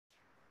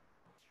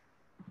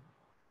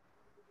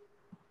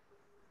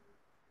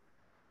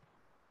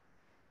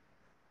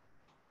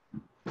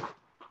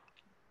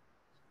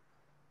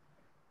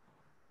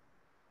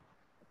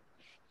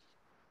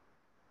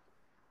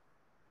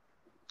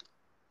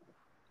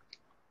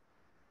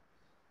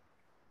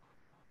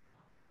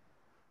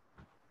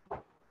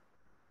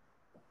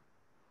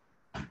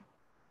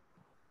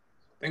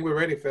think we're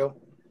ready, Phil.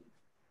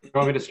 You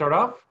want me to start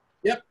off?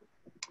 Yep.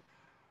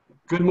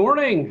 Good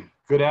morning,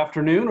 good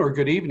afternoon, or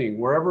good evening,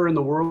 wherever in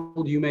the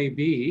world you may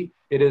be.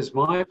 It is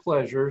my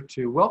pleasure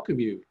to welcome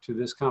you to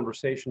this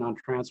conversation on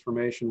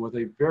transformation with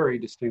a very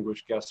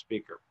distinguished guest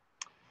speaker.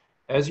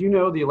 As you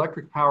know, the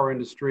electric power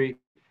industry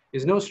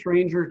is no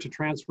stranger to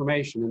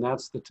transformation, and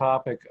that's the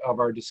topic of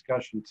our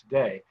discussion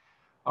today.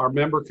 Our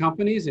member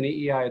companies and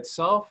EEI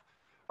itself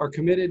are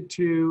committed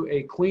to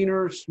a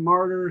cleaner,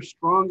 smarter,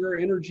 stronger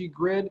energy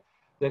grid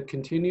that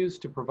continues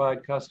to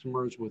provide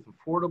customers with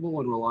affordable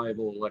and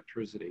reliable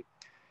electricity.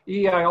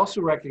 EEI also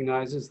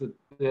recognizes that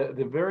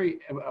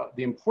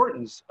the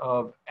importance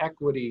of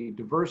equity,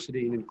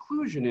 diversity, and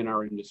inclusion in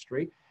our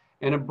industry,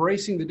 and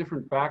embracing the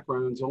different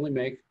backgrounds only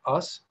make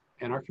us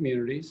and our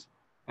communities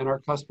and our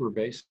customer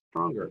base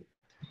stronger.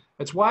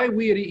 That's why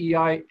we at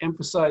EEI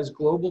emphasize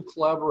global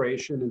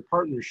collaboration and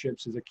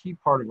partnerships as a key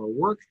part of our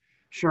work,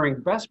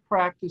 sharing best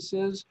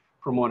practices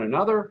from one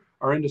another.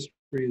 Our industry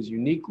is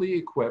uniquely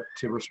equipped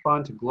to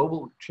respond to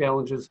global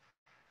challenges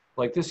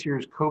like this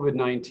year's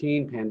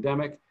COVID-19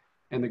 pandemic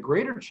and the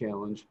greater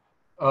challenge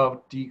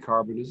of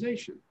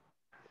decarbonization.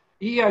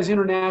 EEI's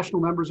international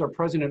members are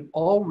present in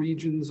all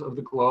regions of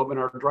the globe and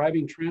are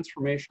driving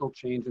transformational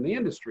change in the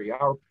industry.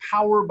 Our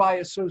Power by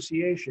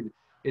Association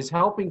is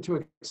helping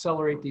to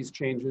accelerate these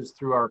changes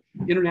through our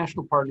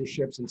international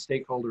partnerships and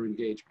stakeholder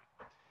engagement.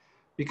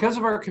 Because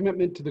of our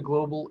commitment to the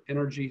global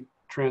energy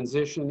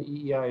transition,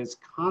 EEI is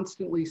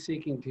constantly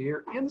seeking to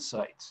hear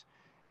insights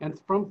and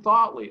from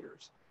thought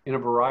leaders in a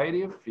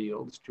variety of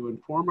fields to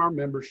inform our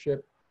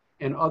membership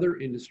and other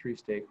industry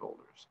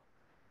stakeholders.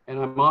 And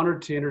I'm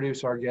honored to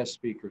introduce our guest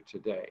speaker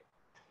today.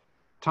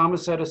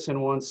 Thomas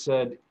Edison once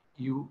said,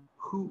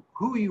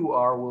 who you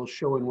are will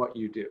show in what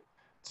you do.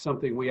 It's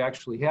something we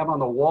actually have on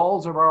the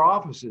walls of our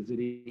offices at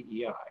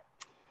EEI.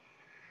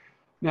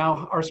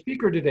 Now, our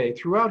speaker today,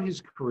 throughout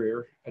his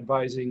career,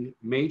 advising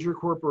major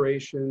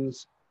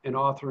corporations and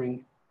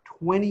authoring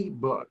 20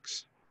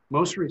 books,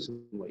 most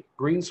recently,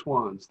 Green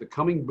Swans, The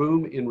Coming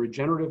Boom in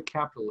Regenerative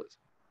Capitalism,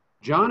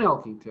 John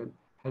Elkington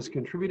has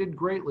contributed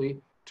greatly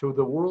to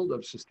the world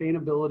of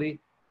sustainability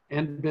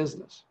and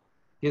business.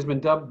 He has been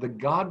dubbed the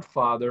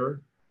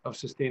godfather of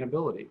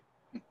sustainability.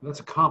 That's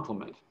a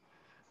compliment.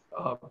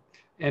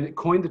 And it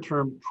coined the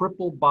term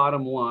triple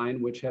bottom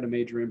line, which had a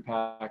major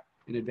impact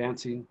in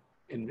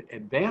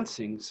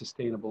advancing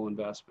sustainable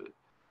investment.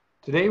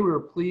 Today, we are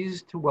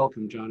pleased to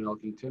welcome John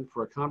Elkington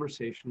for a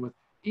conversation with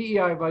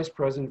EEI Vice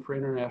President for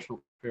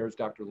International Affairs,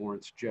 Dr.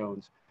 Lawrence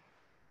Jones.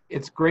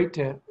 It's great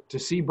to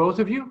see both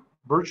of you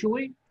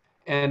virtually.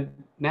 And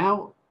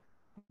now,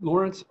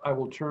 Lawrence, I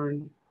will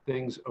turn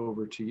things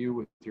over to you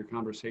with your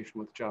conversation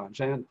with John.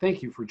 John,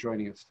 thank you for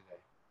joining us today.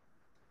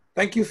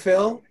 Thank you,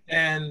 Phil.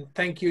 And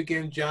thank you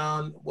again,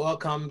 John.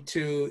 Welcome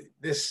to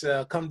this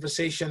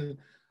conversation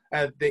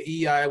at the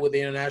EEI with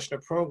the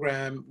International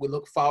Program. We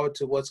look forward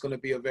to what's going to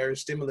be a very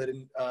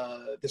stimulating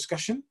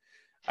discussion.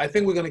 I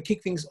think we're going to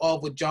kick things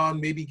off with John,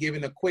 maybe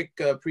giving a quick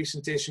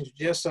presentation to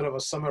just sort of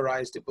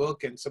summarize the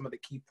book and some of the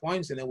key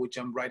points, and then we'll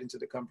jump right into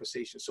the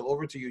conversation. So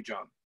over to you,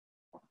 John.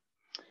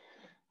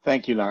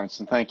 Thank you,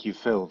 Lawrence, and thank you,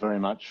 Phil, very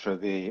much for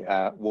the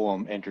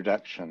warm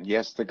introduction.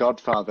 Yes, the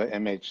Godfather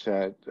image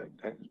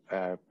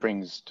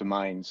brings to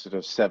mind sort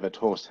of severed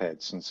horse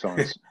heads and so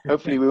on.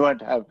 Hopefully we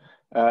won't have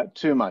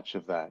too much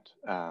of that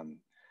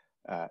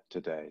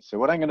today. So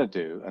what I'm going to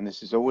do, and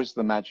this is always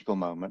the magical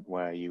moment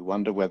where you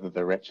wonder whether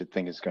the wretched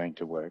thing is going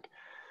to work,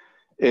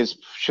 is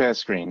share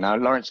screen. Now,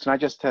 Lawrence, can I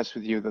just test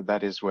with you that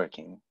that is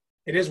working?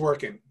 It is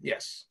working,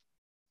 yes.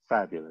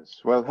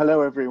 Fabulous. Well,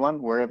 hello,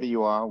 everyone, wherever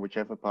you are,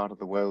 whichever part of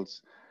the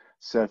world's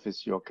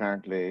surface you're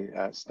currently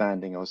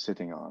standing or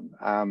sitting on.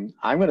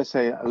 I'm going to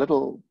say a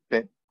little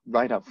bit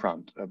right up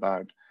front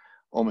about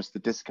almost the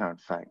discount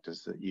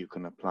factors that you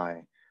can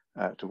apply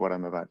to what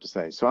I'm about to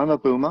say. So I'm a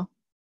boomer.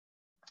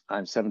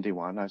 I'm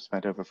 71. I've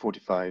spent over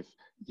 45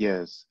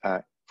 years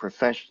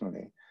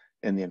professionally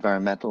in the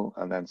environmental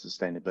and then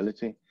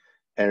sustainability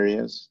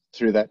areas.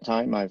 Through that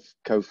time, I've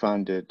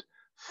co-founded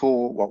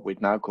 4 what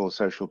we'd now call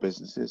social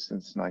businesses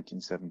since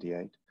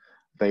 1978.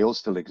 They all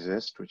still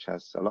exist, which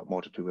has a lot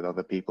more to do with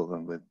other people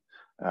than with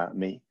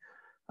me.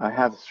 I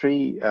have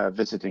 3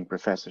 visiting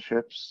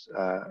professorships.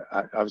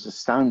 I was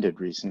astounded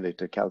recently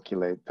to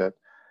calculate that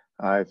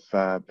I've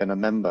been a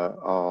member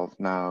of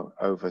now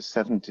over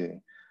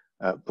 70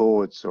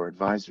 boards or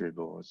advisory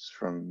boards,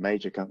 from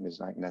major companies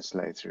like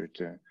Nestle through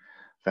to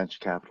venture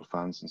capital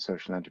funds and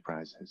social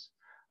enterprises.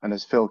 And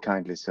as Phil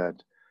kindly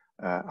said,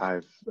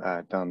 I've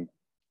done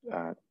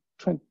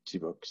 20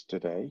 books to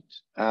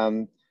date.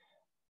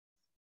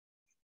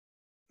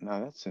 Now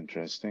that's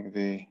interesting.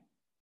 The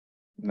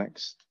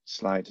next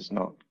slide is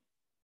not,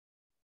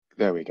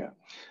 there we go.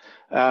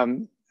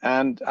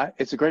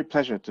 It's a great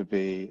pleasure to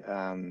be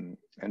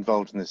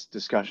involved in this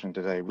discussion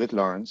today with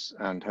Lawrence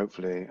and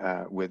hopefully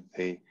with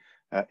the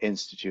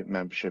Institute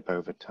membership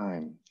over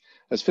time.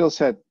 As Phil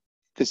said,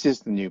 this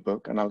is the new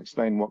book, and I'll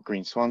explain what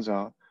Green Swans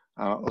are.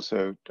 I'll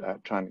also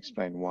try and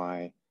explain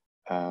why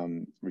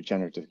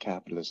regenerative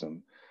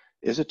capitalism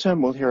is a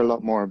term we'll hear a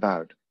lot more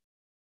about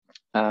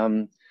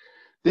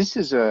This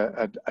is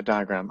a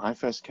diagram I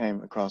first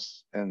came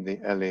across in the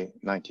early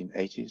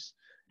 1980s.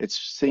 It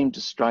seemed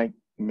to strike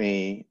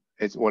me,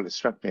 it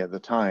struck me at the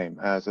time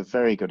as a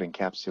very good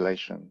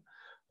encapsulation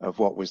of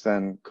what was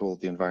then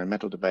called the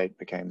environmental debate,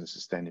 became the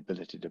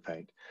sustainability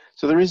debate.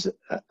 So there is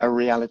a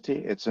reality,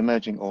 it's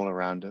emerging all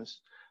around us.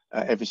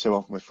 Every so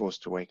often we're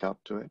forced to wake up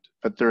to it,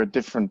 but there are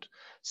different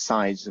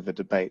sides of a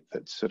debate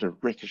that sort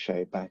of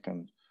ricochet back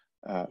and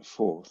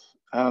forth.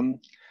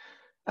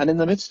 And in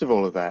the midst of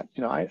all of that,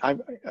 you know,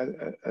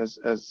 as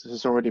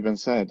has already been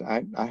said,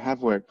 I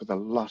have worked with a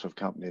lot of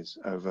companies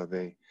over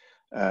the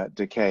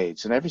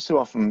decades, and every so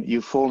often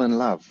you fall in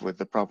love with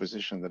the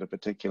proposition that a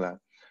particular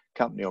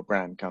company or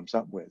brand comes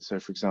up with. So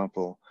for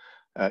example,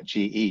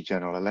 GE,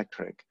 General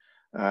Electric,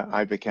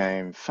 I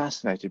became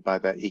fascinated by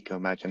their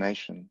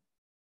eco-imagination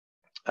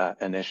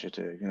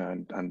initiative, you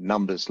know, and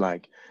numbers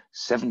like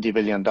 $70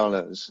 billion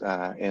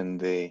in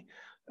the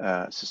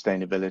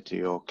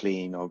sustainability or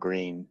clean or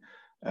green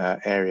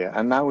area.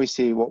 And now we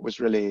see what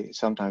was really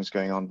sometimes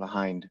going on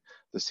behind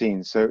the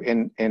scenes. So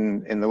in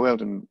the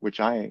world in which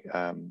I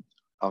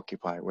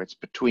occupy, where it's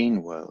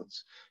between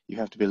worlds, you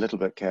have to be a little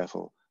bit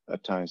careful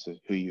at times of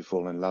who you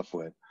fall in love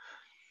with.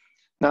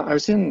 Now, I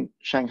was in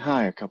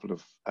Shanghai a couple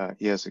of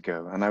years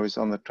ago, and I was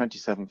on the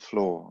 27th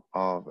floor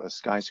of a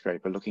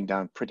skyscraper looking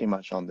down pretty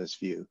much on this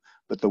view,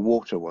 but the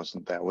water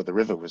wasn't there, or the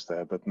river was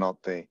there, but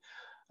not the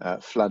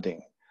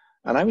flooding.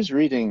 And I was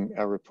reading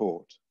a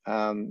report,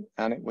 and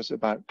it was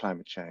about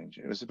climate change.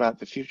 It was about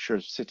the future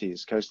of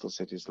cities, coastal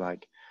cities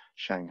like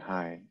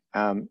Shanghai.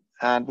 And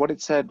what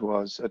it said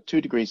was at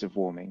 2 degrees of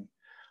warming,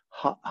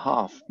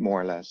 half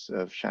more or less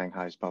of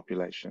Shanghai's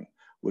population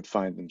would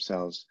find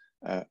themselves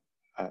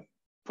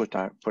pushed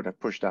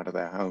out of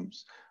their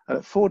homes. And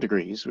at 4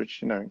 degrees,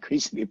 which, you know,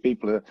 increasingly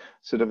people are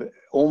sort of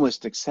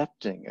almost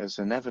accepting as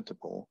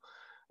inevitable,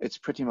 it's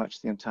pretty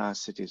much the entire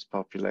city's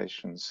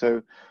population.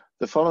 So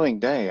the following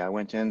day, I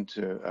went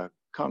into a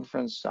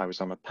conference. I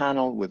was on a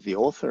panel with the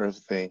author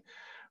of the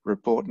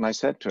report, and I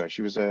said to her,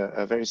 she was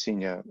a very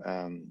senior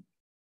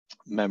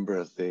member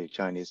of the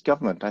Chinese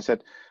government. I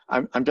said,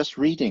 I'm just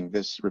reading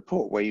this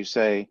report where you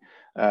say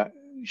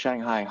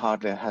Shanghai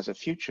hardly has a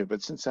future,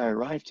 but since I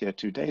arrived here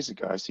 2 days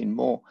ago, I've seen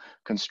more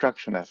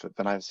construction effort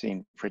than I've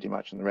seen pretty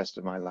much in the rest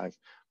of my life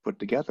put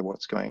together.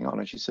 What's going on?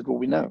 And she said, well,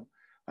 we know,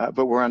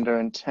 but we're under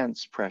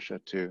intense pressure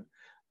to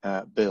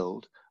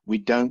build. We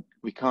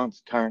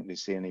can't currently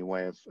see any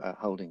way of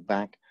holding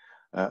back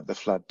the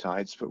flood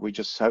tides, but we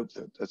just hope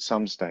that at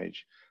some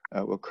stage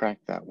we'll crack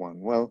that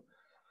one. Well,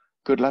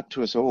 good luck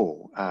to us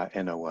all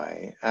in a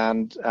way.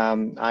 And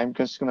I'm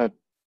just going to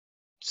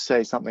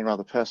say something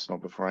rather personal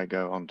before I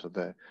go on to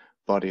the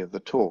body of the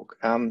talk.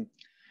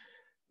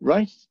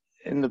 Right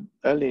in the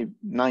early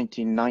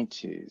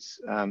 1990s,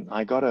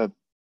 I got a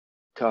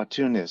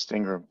cartoonist,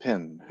 Ingram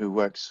Pin, who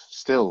works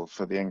still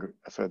for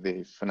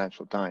the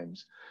Financial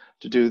Times,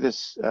 to do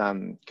this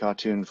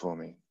cartoon for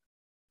me.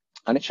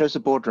 And it shows a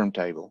boardroom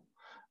table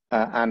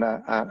and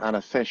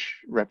a fish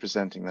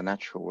representing the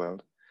natural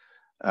world,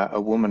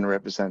 a woman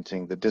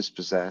representing the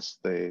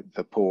dispossessed,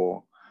 the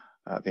poor,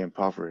 the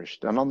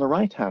impoverished, and on the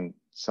right-hand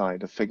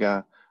side,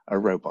 a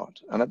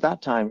robot. And at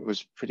that time, it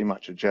was pretty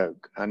much a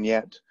joke. And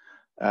yet,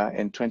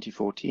 in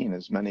 2014,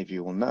 as many of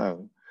you will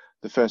know,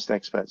 the first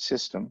expert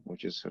system,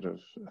 which is sort of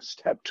a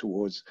step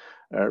towards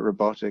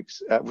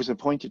robotics, was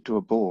appointed to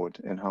a board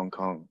in Hong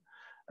Kong.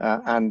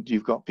 And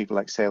you've got people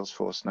like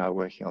Salesforce now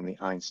working on the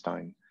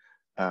Einstein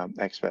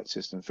expert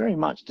system, very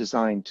much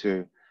designed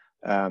to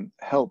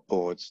help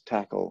boards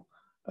tackle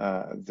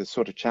the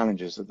sort of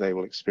challenges that they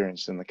will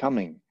experience in the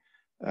coming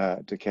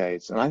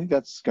decades. And I think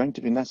that's going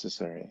to be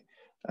necessary.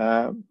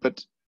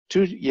 But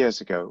 2 years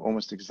ago,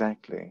 almost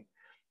exactly,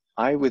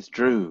 I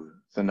withdrew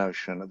the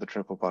notion of the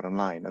triple bottom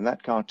line. And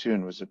that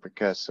cartoon was a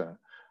precursor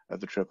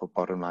of the triple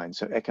bottom line.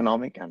 So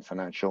economic and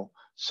financial,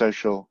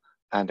 social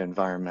and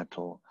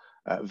environmental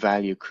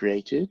value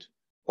created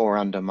or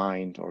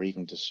undermined or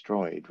even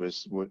destroyed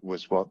was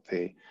what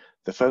the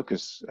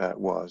focus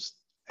was.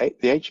 The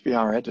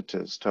HBR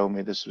editors told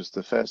me this was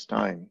the first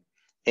time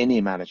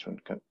any management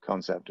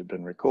concept had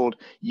been recalled.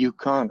 You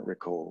can't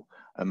recall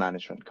a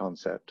management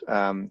concept.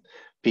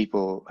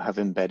 People have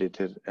embedded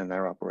it in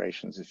their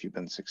operations if you've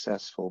been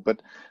successful.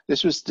 But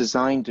this was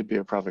designed to be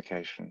a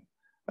provocation,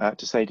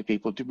 to say to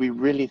people, do we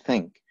really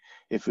think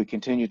if we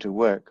continue to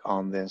work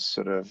on this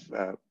sort of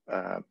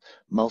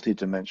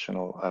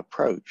multi-dimensional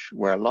approach,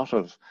 where a lot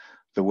of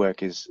the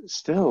work is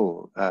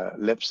still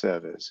lip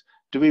service,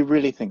 do we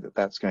really think that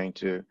that's going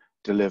to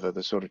deliver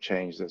the sort of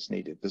change that's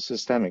needed, the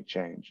systemic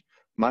change?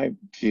 My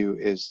view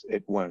is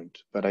it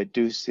won't, but I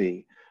do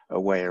see a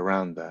way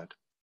around that.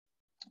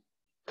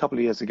 A couple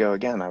of years ago,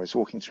 again, I was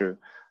walking through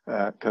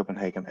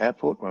Copenhagen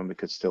airport when we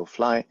could still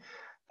fly,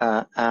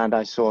 and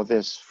I saw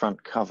this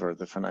front cover of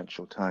the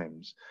Financial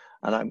Times.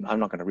 And I'm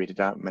not going to read it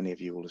out. Many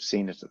of you will have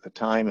seen it at the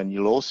time, and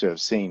you'll also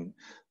have seen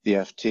the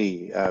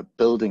FT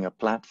building a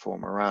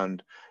platform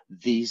around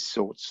these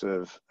sorts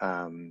of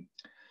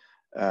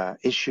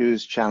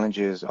issues,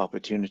 challenges,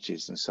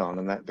 opportunities, and so on,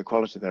 and that the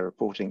quality of their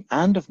reporting,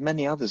 and of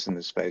many others in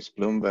the space,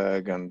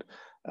 Bloomberg and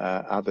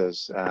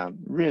others,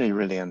 really,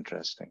 really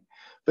interesting.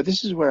 But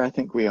this is where I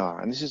think we are,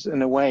 and this is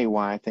in a way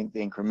why I think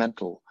the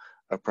incremental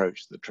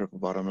approach that triple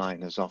bottom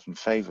line has often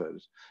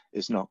favored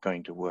is not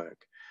going to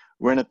work.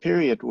 We're in a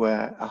period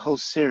where a whole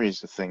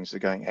series of things are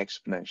going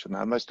exponential.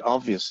 Now, most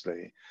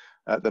obviously,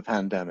 the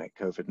pandemic,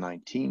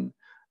 COVID-19,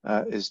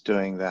 is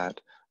doing that.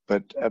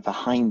 But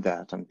behind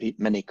that, and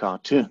many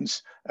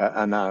cartoons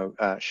are now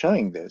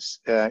showing this,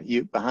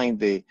 behind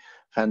the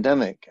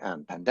pandemic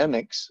and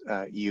pandemics,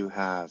 you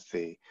have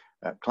the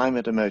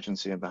climate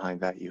emergency, and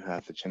behind that you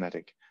have the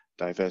genetic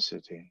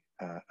diversity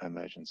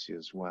emergency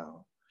as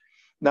well.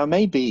 Now,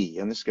 maybe,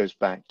 and this goes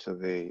back to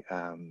the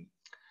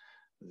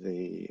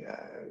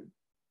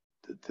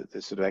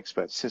sort of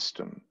expert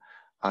system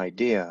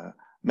idea,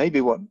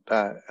 maybe what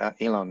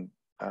Elon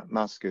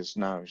Musk is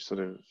now sort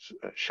of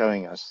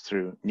showing us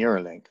through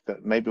Neuralink,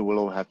 that maybe we'll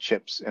all have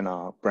chips in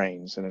our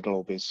brains and it'll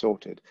all be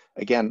sorted.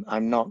 Again,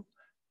 I'm not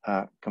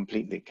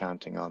completely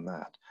counting on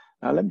that.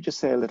 Now, let me just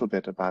say a little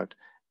bit about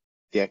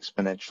the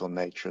exponential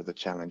nature of the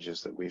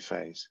challenges that we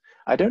face.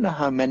 I don't know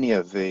how many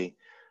of the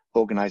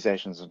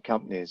organizations and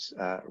companies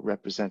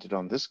represented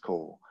on this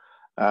call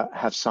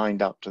have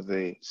signed up to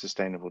the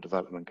Sustainable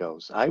Development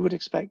Goals. I would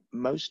expect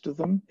most of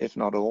them, if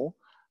not all.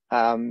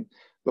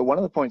 But one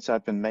of the points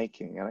I've been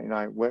making, and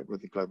I work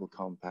with the Global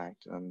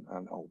Compact,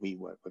 or we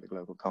work with the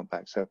Global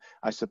Compact, so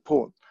I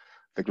support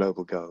the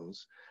global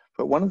goals.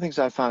 But one of the things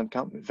I found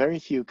very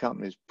few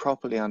companies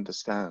properly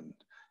understand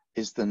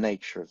is the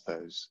nature of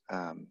those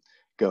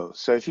goals.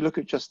 So if you look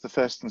at just the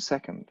first and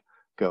second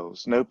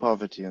goals, no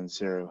poverty and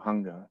zero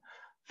hunger,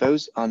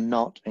 those are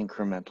not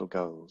incremental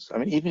goals. I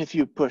mean, even if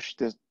you push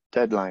this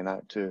deadline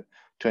out to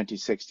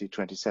 2060,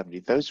 2070,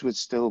 those would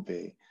still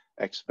be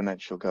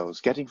exponential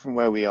goals, getting from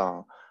where we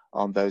are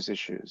on those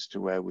issues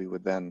to where we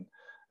would then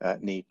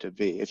need to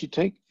be. If you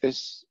take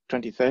this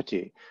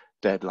 2030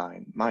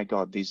 deadline, my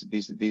God,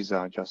 these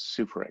are just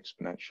super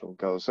exponential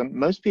goals. And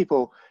most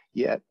people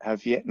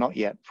have not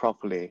yet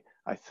properly,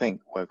 I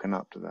think, woken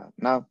up to that.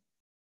 Now,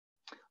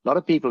 a lot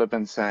of people have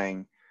been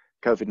saying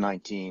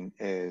COVID-19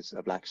 is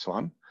a black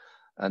swan.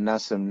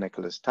 Nassim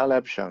Nicholas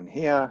Taleb, shown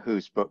here,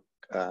 whose book,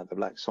 The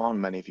Black Swan,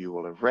 many of you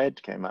will have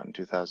read, came out in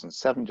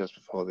 2007, just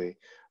before the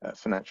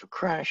financial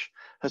crash,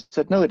 has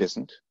said, no, it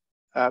isn't.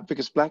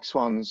 Because black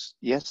swans,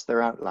 yes,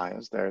 they're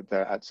outliers,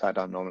 they're outside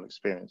our normal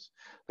experience.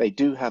 They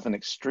do have an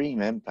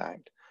extreme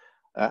impact,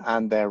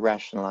 and they're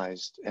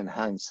rationalized in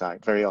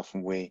hindsight. Very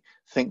often we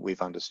think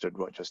we've understood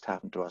what just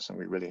happened to us, and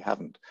we really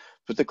haven't.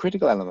 But the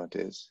critical element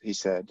is, he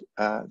said,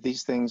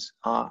 these things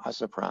are a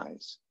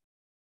surprise.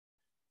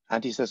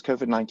 And he says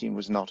COVID-19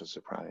 was not a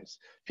surprise.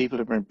 People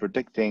have been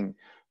predicting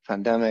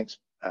pandemics.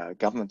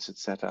 Governments had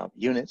set up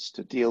units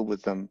to deal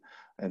with them.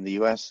 In the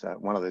US,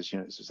 one of those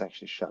units was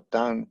actually shut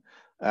down.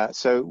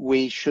 So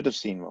we should have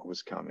seen what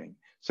was coming.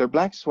 So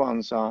black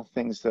swans are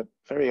things that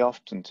very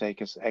often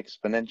take us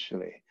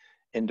exponentially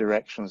in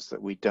directions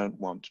that we don't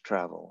want to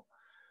travel.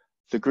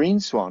 The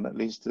green swan, at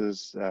least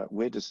as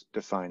we're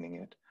defining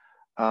it,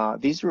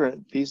 these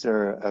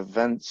are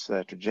events,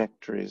 their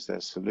trajectories,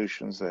 their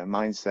solutions, their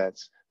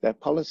mindsets, their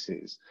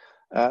policies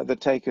that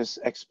take us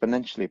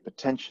exponentially,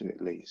 potentially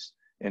at least,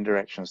 in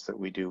directions that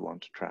we do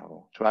want to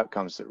travel, to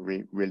outcomes that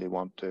we really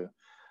want to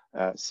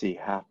see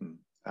happen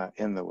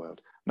in the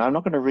world. Now, I'm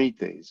not going to read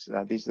these.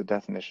 These are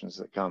definitions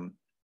that come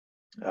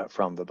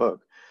from the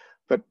book.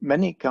 But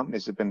many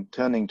companies have been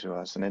turning to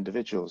us, and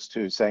individuals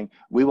too, saying,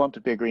 we want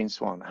to be a green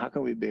swan. How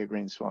can we be a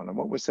green swan? And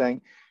what we're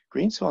saying,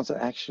 green swans are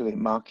actually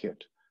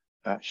market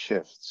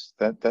shifts.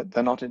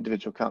 They're not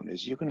individual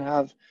companies. You can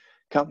have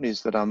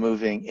companies that are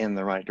moving in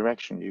the right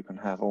direction. You can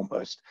have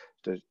almost,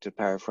 to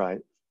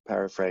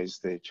paraphrase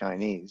the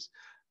Chinese,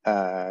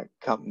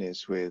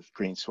 companies with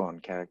green swan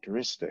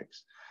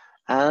characteristics.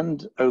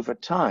 And over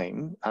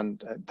time,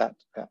 and that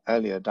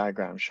earlier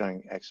diagram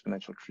showing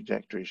exponential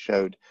trajectory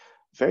showed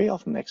very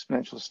often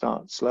exponential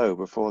start slow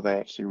before they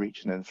actually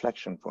reach an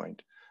inflection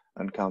point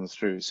and come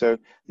through. So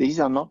these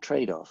are not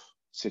trade-off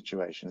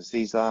situations.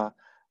 These are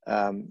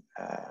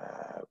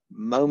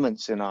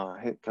moments in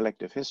our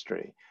collective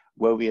history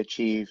where we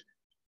achieve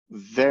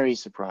very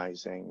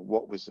surprising,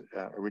 what was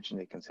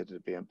originally considered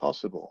to be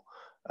impossible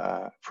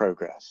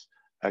progress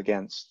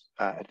against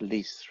at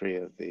least three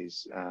of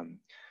these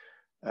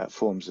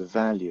forms of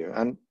value.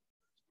 And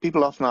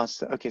people often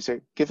ask, okay, so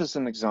give us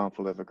an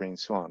example of a green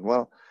swan.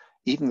 Well,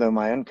 even though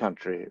my own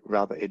country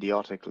rather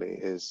idiotically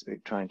is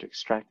trying to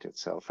extract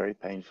itself very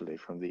painfully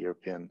from the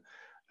European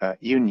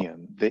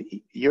Union,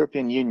 the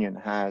European Union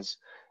has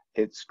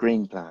its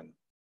green plan.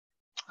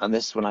 And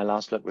this, when I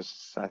last looked,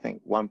 was, I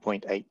think,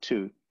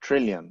 1.82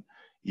 trillion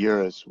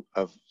euros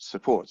of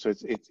support. So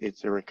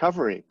it's a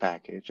recovery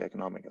package,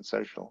 economic and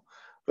social,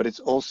 but it's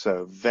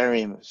also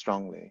very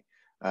strongly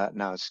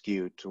now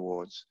skewed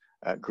towards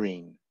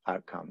green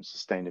outcomes,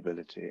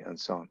 sustainability, and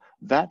so on.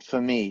 That,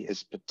 for me,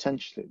 is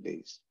potentially at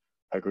least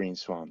a green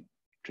swan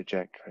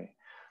trajectory.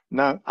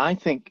 Now, I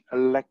think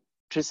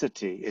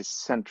electricity is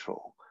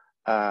central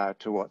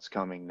to what's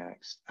coming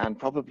next, and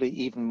probably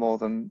even more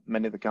than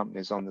many of the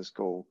companies on this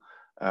call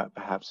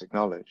perhaps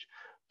acknowledge.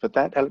 But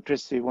that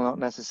electricity will not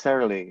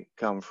necessarily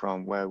come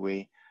from where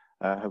we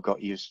have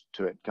got used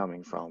to it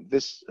coming from.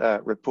 This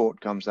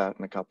report comes out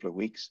in a couple of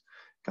weeks,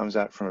 comes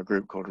out from a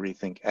group called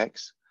Rethink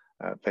X,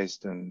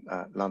 based in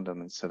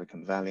London and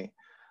Silicon Valley.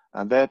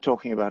 And they're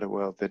talking about a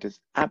world that is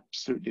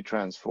absolutely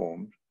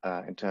transformed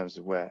in terms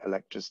of where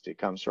electricity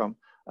comes from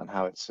and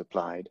how it's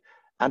supplied.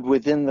 And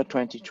within the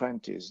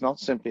 2020s, not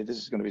simply this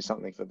is going to be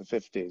something for the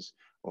 50s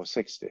or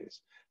 60s.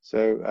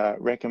 So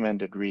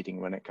recommended reading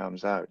when it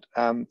comes out.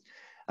 And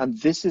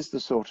this is the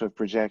sort of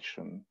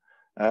projection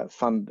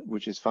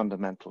which is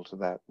fundamental to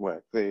that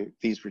work.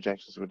 These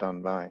projections were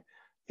done by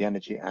the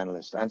energy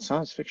analyst and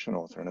science fiction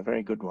author, and a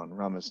very good one,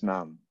 Ramus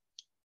Nam.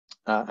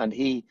 And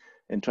he,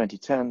 in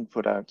 2010,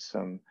 put out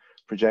some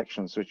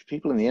projections which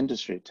people in the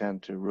industry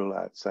tend to rule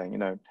out, saying, you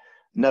know,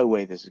 no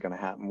way this is going to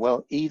happen.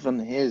 Well, even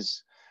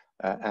his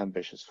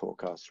ambitious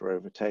forecasts were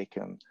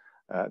overtaken.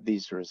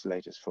 These are his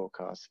latest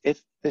forecasts.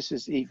 If this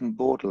is even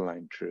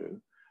borderline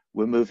true,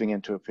 we're moving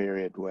into a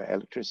period where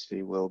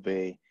electricity will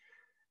be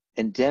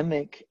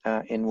endemic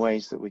in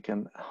ways that we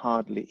can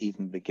hardly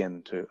even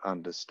begin to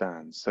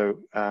understand. So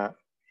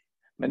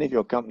many of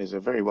your companies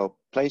are very well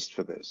placed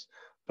for this,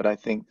 but I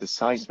think the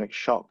seismic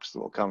shocks that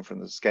will come from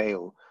the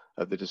scale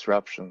of the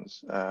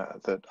disruptions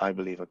that I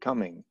believe are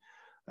coming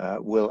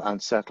will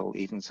unsettle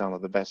even some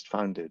of the best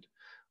founded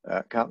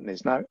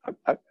companies. Now,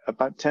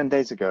 about 10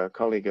 days ago, a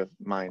colleague of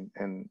mine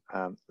in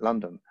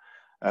London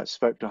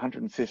spoke to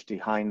 150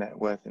 high net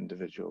worth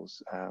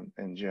individuals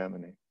in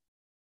Germany.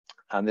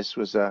 And this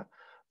was a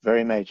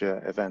very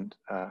major event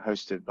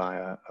hosted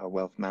by a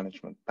wealth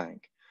management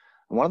bank.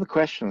 And one of the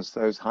questions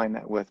those high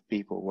net worth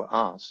people were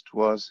asked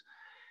was,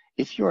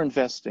 if you're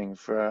investing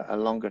for a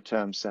longer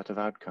term set of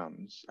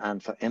outcomes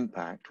and for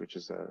impact, which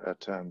is a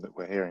term that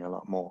we're hearing a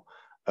lot more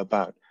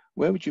about,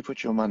 where would you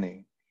put your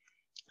money?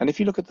 And if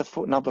you look at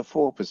the number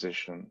 4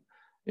 position,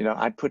 you know,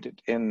 I'd put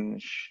it in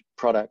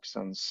products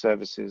and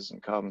services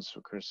and carbon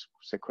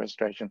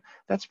sequestration.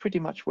 That's pretty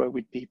much where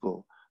we'd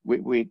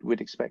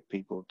expect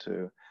people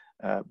to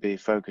be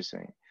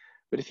focusing.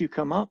 But if you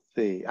come up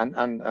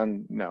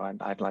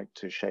I'd like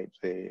to shape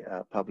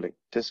the public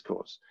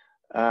discourse.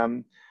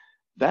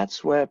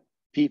 That's where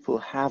people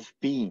have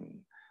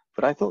been.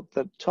 But I thought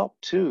the top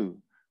 2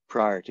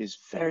 priorities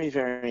very,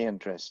 very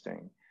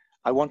interesting.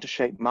 I want to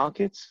shape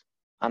markets,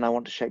 and I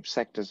want to shape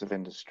sectors of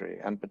industry,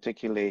 and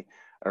particularly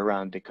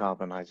around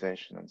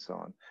decarbonization and so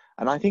on.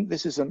 And I think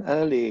this is an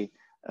early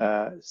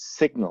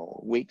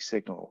weak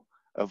signal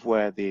of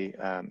where the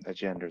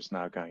agenda is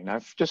now going. Now,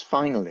 just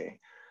finally,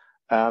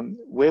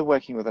 we're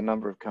working with a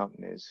number of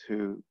companies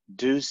who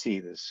do see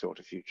this sort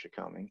of future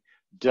coming,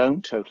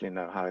 don't totally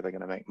know how they're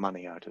going to make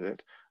money out of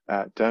it,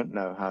 don't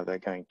know how they're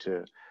going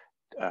to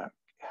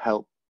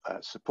help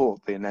support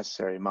the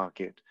necessary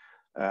market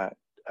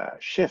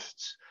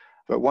shifts.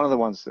 But one of the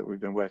ones that we've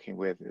been working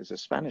with is a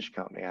Spanish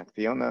company,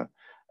 Acciona,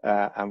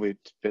 and we've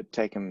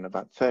taken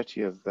about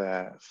 30 of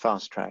their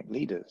fast-track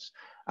leaders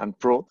and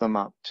brought them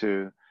up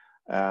to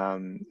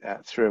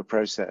through a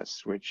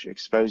process which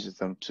exposes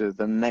them to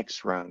the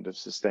next round of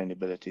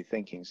sustainability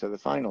thinking. So the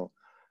final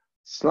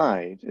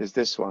slide is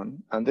this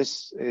one, and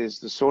this is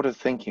the sort of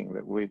thinking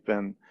that we've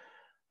been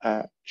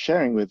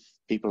sharing with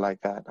people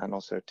like that and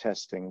also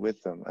testing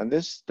with them. And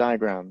this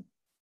diagram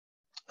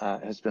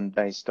has been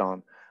based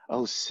on a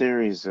whole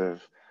series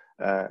of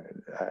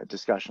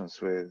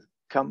discussions with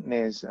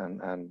companies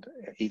and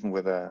even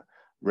with a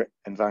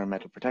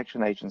environmental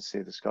protection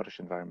agency, the Scottish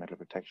Environmental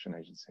Protection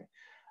Agency.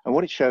 And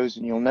what it shows,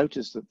 and you'll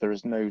notice that there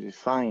is no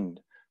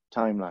defined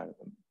timeline at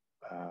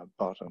the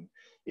bottom,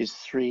 is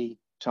 3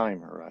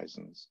 time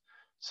horizons.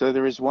 So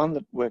there is one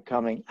that we're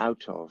coming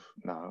out of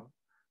now,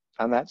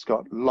 and that's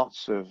got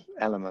lots of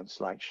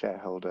elements like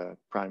shareholder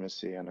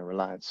primacy and a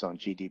reliance on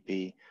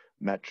GDP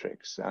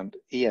metrics and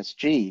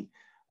ESG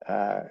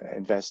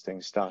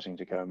investing starting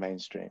to go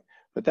mainstream.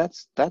 But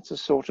that's a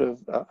sort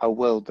of a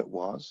world that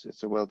was.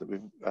 It's a world that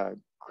we've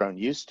grown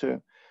used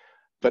to.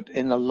 But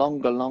in the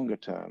longer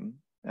term,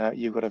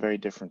 you've got a very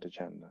different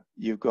agenda.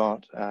 You've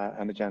got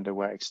an agenda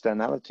where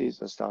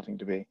externalities are starting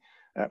to be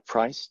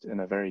priced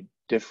in a very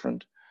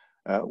different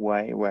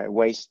way, where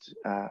waste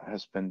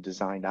has been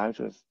designed out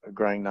of a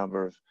growing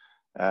number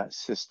of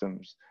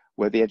systems,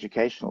 where the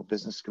educational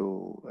business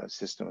school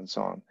system and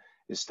so on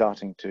is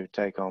starting to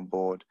take on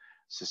board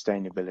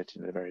sustainability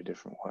in a very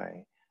different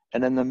way.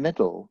 And in the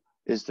middle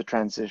is the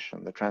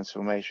transition, the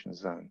transformation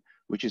zone,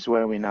 which is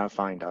where we now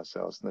find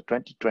ourselves. And the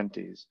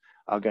 2020s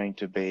are going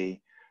to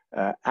be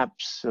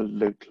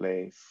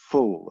absolutely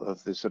full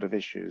of the sort of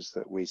issues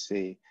that we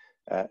see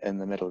in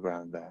the middle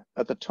ground there.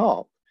 At the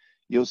top,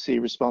 you'll see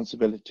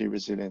responsibility,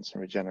 resilience,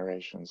 and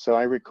regeneration. So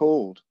I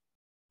recalled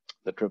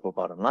the triple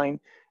bottom line,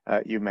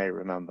 you may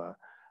remember.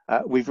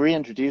 We've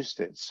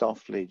reintroduced it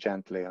softly,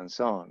 gently, and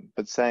so on,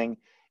 but saying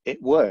it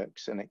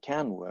works and it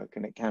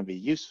can be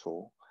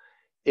useful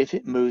if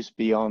it moves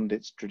beyond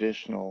its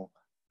traditional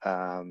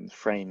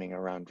framing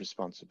around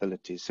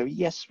responsibility. So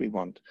yes, we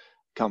want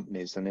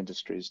companies and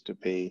industries to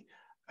be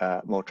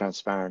more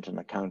transparent and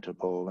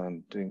accountable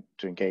and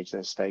to engage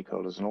their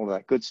stakeholders and all of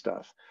that good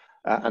stuff.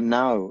 And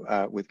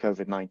now with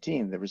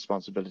COVID-19, the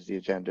responsibility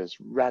agenda is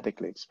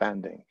radically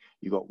expanding.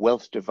 You've got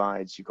wealth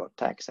divides, you've got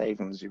tax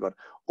havens, you've got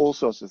all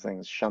sorts of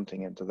things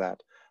shunting into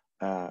that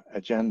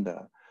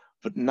agenda.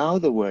 But now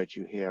the word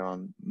you hear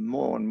on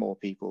more and more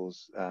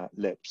people's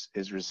lips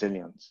is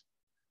resilience.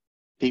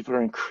 People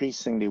are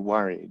increasingly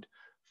worried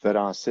that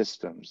our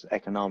systems,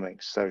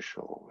 economic,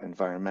 social,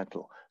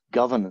 environmental,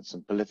 governance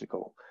and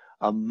political,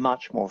 are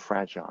much more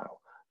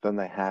fragile than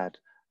they had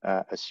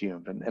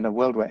assumed. And in a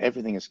world where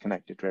everything is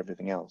connected to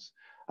everything else,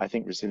 I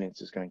think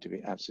resilience is going to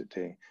be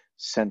absolutely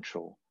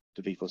central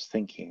to people's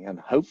thinking and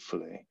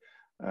hopefully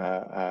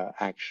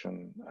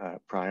action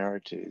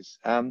priorities.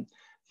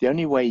 The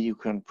only way you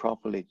can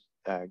properly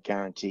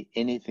guarantee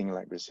anything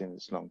like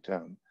resilience long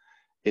term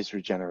is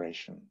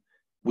regeneration.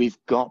 We've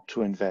got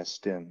to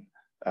invest in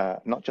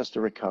not just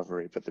a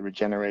recovery, but the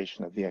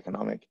regeneration of the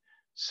economic,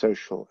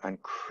 social,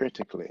 and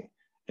critically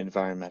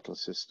environmental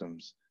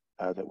systems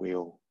that we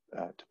all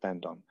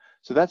depend on.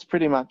 So that's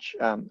pretty much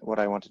what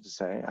I wanted to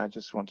say. I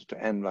just wanted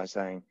to end by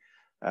saying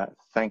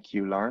thank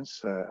you, Lawrence,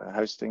 for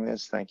hosting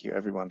this. Thank you,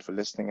 everyone, for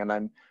listening. And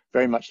I'm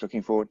very much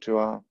looking forward to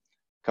our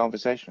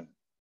conversation.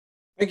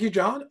 Thank you,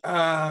 John.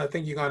 I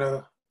think you're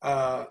going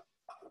to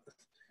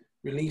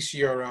release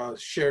your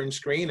sharing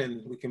screen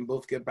and we can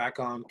both get back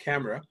on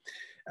camera.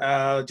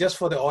 Just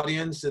for the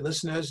audience, the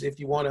listeners, if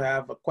you want to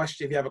have a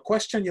question, if you have a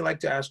question you'd like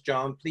to ask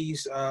John,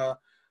 please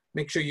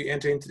make sure you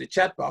enter into the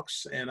chat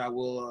box and I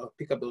will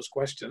pick up those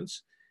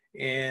questions.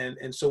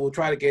 And so we'll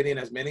try to get in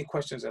as many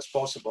questions as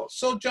possible.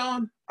 So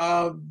John,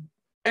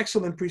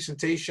 excellent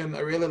presentation. I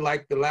really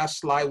like the last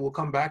slide. We'll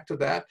come back to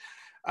that.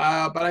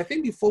 But I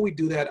think before we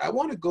do that, I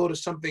want to go to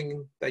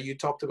something that you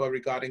talked about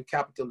regarding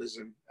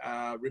capitalism,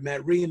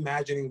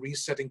 reimagining,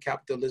 resetting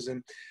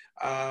capitalism.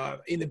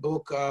 In the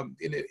book,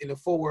 in the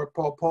foreword,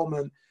 Paul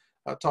Pullman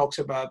talks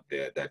about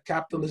that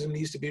capitalism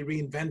needs to be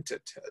reinvented.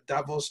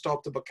 Davos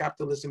talked about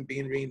capitalism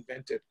being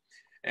reinvented.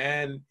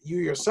 And you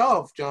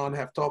yourself, John,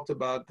 have talked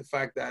about the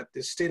fact that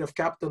the state of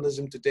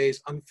capitalism today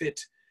is unfit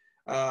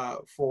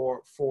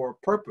for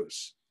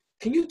purpose.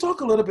 Can you talk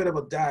a little bit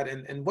about that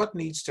and what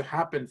needs to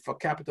happen for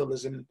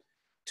capitalism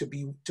to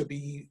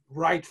be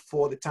right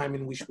for the time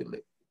in which we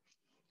live?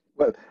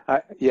 Well,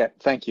 yeah,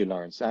 thank you,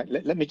 Lawrence.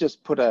 Let me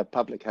just put a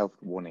public health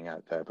warning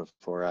out there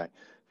before I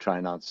try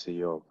and answer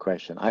your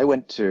question. I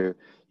went to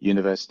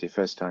university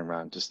first time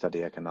round to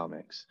study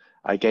economics.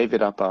 I gave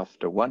it up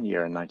after 1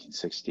 year in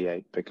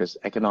 1968 because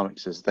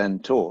economics as then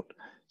taught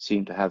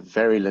seemed to have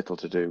very little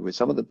to do with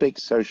some of the big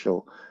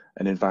social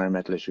and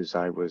environmental issues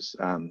I was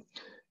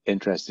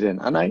interested in.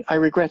 And I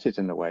regret it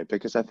in a way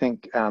because I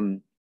think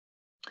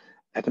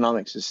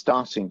economics is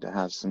starting to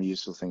have some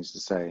useful things to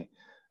say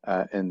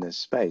in this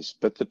space.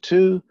 But the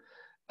two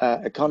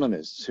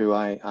economists who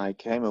I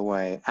came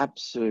away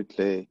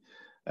absolutely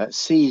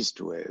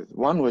seized with,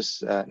 one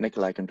was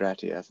Nikolai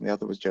Kondratiev and the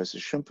other was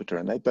Joseph Schumpeter,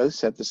 and they both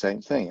said the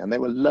same thing, and they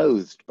were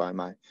loathed by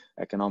my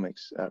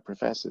economics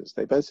professors.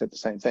 They both said the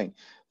same thing.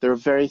 There are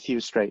very few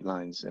straight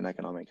lines in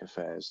economic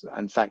affairs.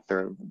 In fact, there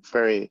are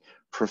very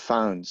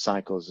profound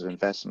cycles of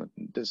investment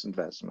and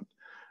disinvestment.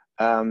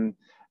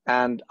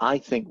 And I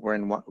think we're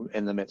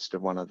in the midst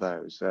of one of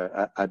those,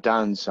 a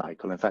down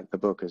cycle. In fact, the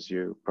book, as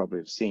you probably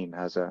have seen,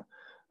 has a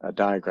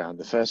diagram,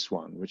 the first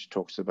one, which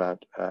talks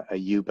about a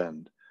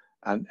U-bend.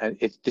 And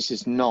this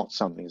is not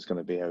something that's going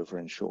to be over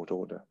in short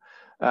order.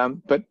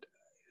 But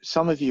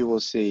some of you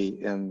will see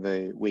in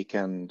the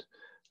weekend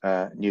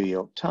New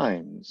York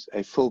Times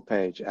a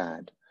full-page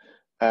ad,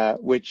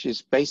 which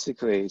is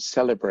basically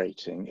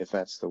celebrating, if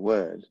that's the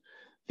word,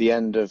 the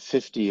end of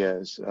 50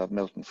 years of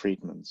Milton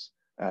Friedman's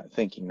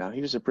thinking. Now,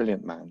 he was a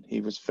brilliant man.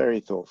 He was very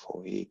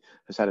thoughtful. He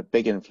has had a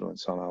big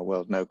influence on our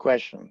world, no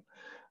question.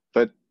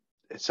 But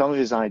some of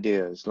his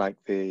ideas, like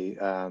the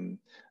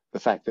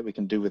fact that we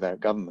can do without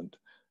government,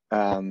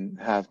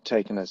 have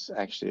taken us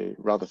actually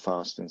rather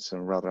fast in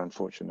some rather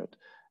unfortunate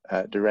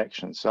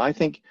directions. So I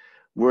think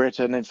we're at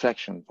an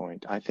inflection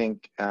point. I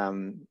think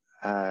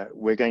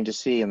we're going to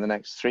see in the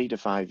next 3 to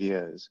 5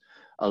 years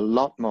a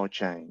lot more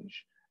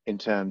change in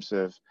terms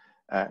of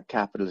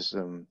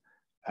capitalism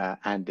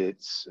and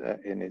its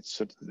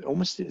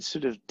almost its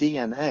sort of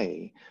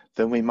DNA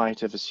than we might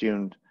have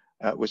assumed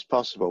was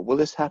possible. Will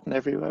this happen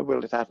everywhere?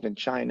 Will it happen in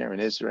China, in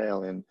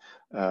Israel, in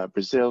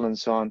Brazil, and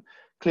so on?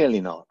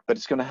 Clearly not, but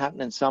it's going to happen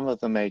in some of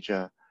the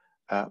major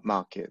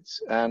markets.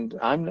 And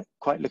I'm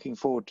quite looking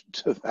forward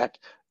to that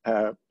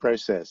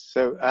process.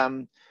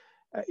 So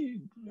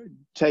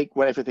take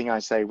everything I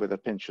say with a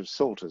pinch of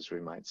salt, as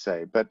we might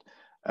say. But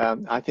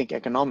I think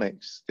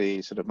economics,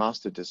 the sort of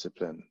master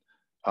discipline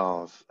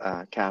of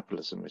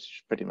capitalism, which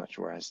is pretty much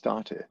where I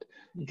started,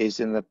 is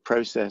in the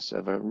process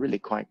of a really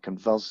quite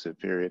convulsive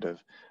period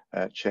of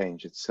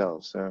change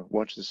itself. So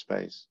watch the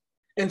space.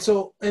 And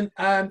so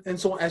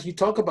as you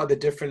talk about the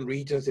different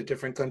regions, the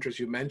different countries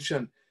you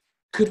mentioned,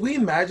 could we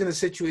imagine a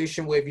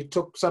situation where if you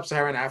took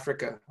sub-Saharan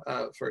Africa,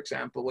 for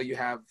example, where you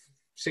have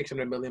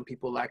 600 million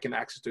people lacking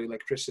access to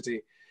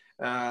electricity,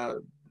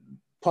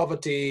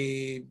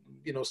 poverty,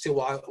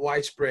 still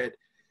widespread.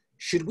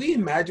 Should we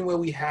imagine where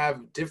we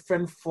have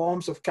different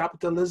forms of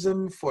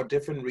capitalism for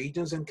different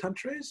regions and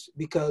countries?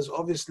 Because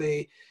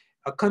obviously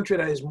a country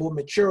that is more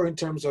mature in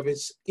terms of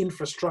its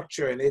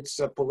infrastructure and its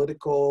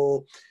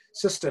political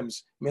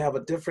systems may have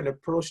a different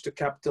approach to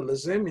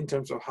capitalism in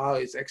terms of how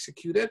it's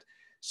executed.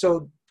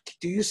 So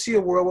do you see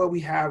a world where we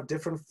have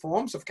different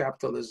forms of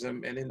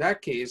capitalism? And in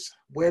that case,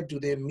 where do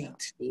they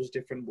meet, those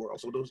different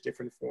worlds or those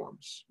different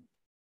forms?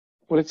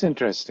 Well, it's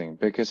interesting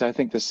because I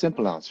think the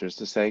simple answer is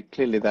to say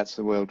clearly that's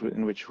the world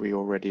in which we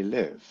already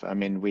live. I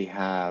mean, we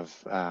have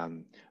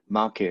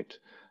market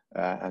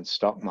and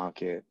stock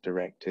market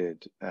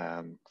directed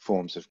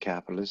forms of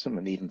capitalism,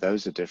 and even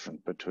those are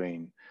different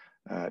between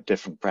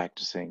different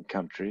practicing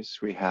countries.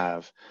 We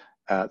have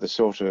the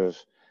sort of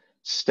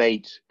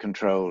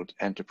state-controlled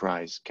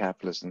enterprise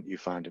capitalism that you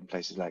find in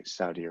places like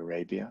Saudi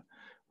Arabia.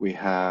 We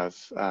have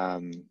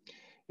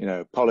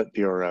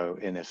Politburo,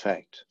 in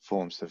effect,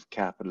 forms of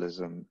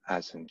capitalism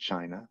as in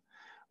China.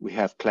 We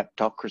have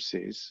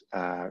kleptocracies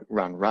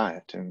run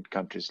riot in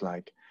countries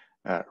like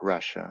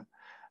Russia.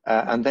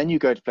 And then you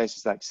go to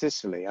places like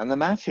Sicily, and the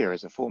mafia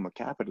is a form of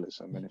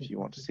capitalism, and if you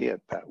want to see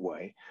it that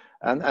way.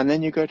 And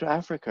then you go to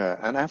Africa,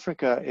 and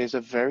Africa is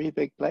a very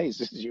big place,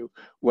 as you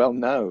well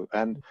know.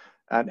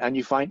 And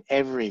you find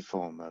every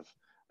form of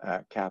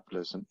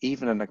capitalism,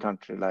 even in a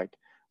country like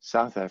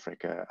South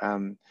Africa.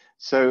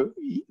 So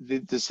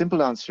the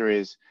simple answer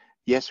is,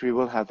 yes, we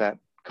will have that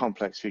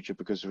complex future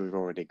because we've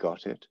already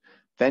got it.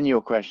 Then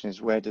your question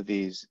is, where do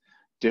these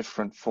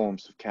different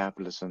forms of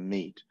capitalism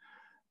meet?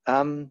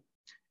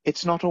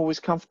 It's not always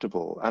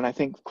comfortable. And I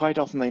think quite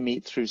often they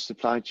meet through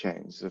supply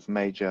chains of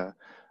major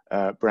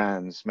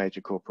brands,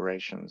 major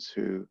corporations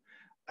who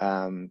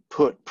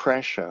put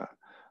pressure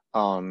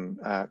on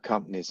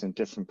companies in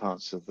different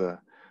parts of the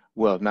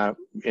world. Now,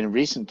 in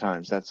recent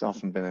times, that's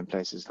often been in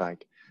places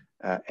like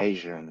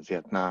Asia and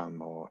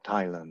Vietnam or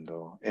Thailand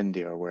or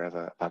India or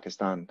wherever,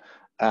 Pakistan.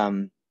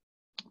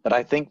 But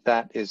I think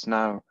that is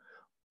now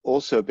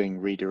also being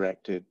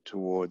redirected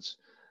towards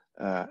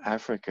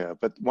Africa.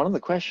 But one of the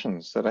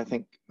questions that I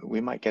think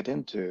we might get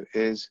into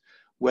is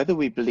whether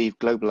we believe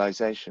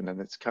globalization in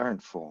its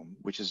current form,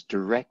 which has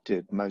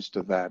directed most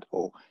of that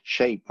or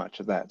shaped much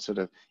of that sort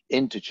of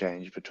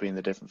interchange between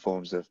the different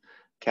forms of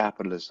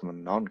capitalism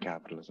and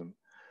non-capitalism,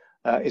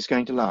 is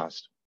going to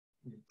last.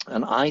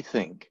 And I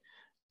think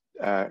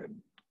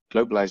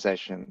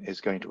globalization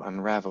is going to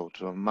unravel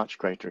to a much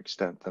greater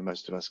extent than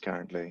most of us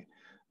currently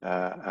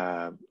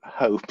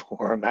hope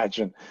or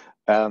imagine.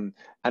 And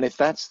if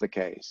that's the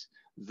case,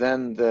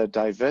 then the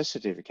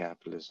diversity of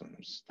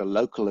capitalisms, the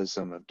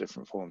localism of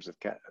different forms of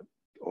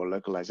or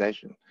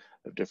localization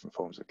of different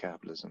forms of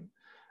capitalism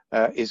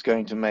is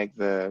going to make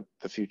the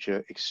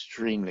future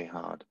extremely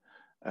hard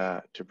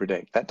to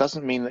predict. That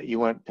doesn't mean that you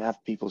won't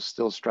have people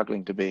still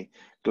struggling to be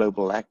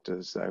global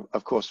actors.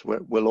 Of course,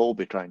 we'll all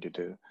be trying to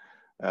do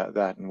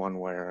that in one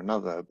way or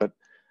another. But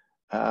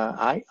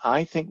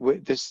I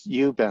think this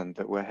U-bend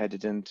that we're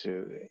headed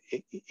into,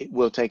 it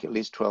will take at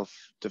least 12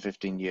 to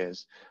 15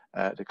 years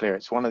to clear.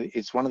 It's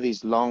one of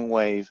these long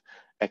wave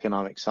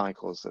economic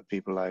cycles that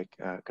people like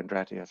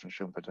Kondratiev and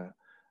Schumpeter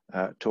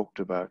talked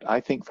about. I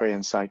think very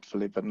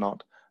insightfully, but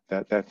not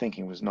that their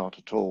thinking was not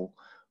at all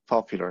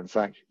popular. In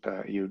fact,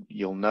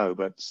 you'll know,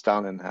 but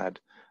Stalin had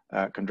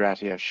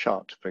Kondratiev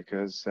shot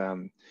because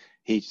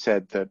he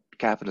said that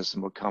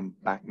capitalism would come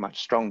back much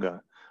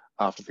stronger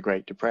after the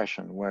Great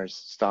Depression, whereas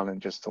Stalin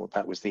just thought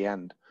that was the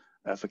end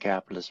for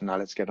capitalism. Now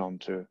let's get on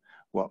to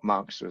what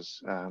Marx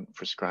was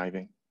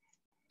prescribing.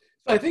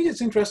 So I think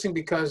it's interesting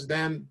because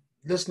then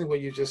listening to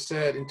what you just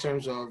said in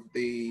terms of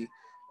the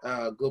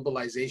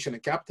globalization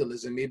and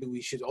capitalism, maybe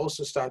we should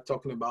also start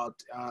talking about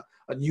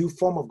a new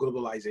form of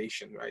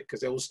globalization, right?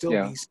 Because there will still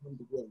be some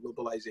degree of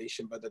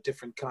globalization, but a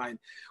different kind.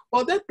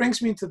 Well, that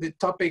brings me to the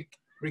topic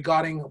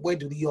regarding where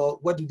do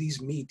these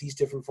meet, these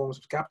different forms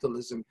of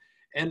capitalism.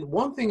 And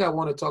one thing I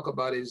want to talk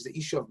about is the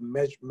issue of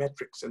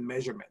metrics and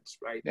measurements,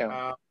 right?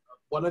 Yeah.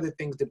 One of the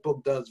things the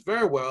book does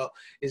very well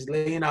is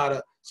laying out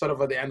a sort of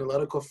the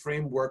analytical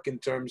framework in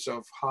terms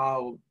of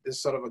how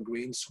this sort of a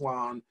green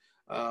swan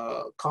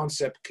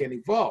concept can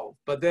evolve.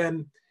 But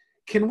then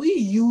can we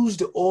use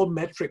the old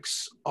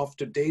metrics of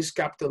today's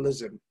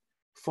capitalism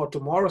for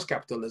tomorrow's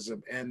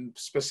capitalism? And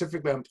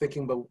specifically, I'm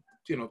thinking about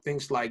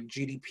things like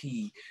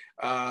GDP,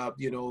 the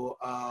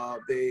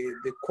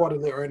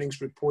quarterly earnings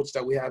reports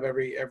that we have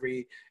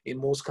every in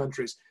most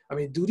countries. I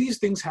mean, do these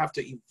things have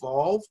to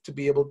evolve to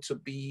be able to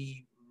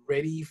be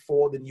ready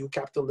for the new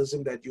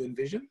capitalism that you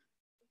envision?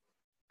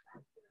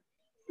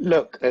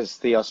 Look, as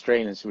the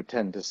Australians would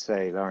tend to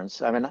say,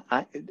 Lawrence, I mean,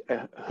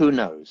 who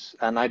knows?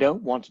 And I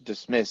don't want to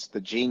dismiss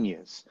the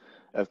genius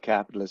of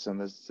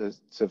capitalism as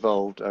it's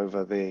evolved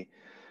over the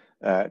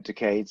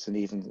decades and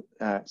even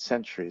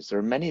centuries. There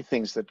are many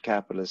things that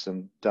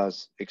capitalism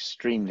does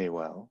extremely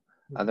well,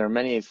 and there are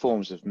many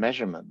forms of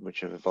measurement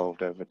which have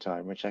evolved over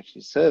time which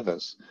actually serve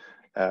us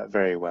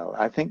very well.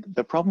 I think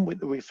the problem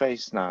that we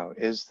face now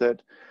is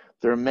that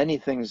there are many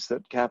things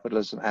that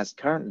capitalism as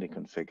currently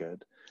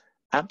configured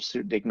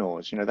absolutely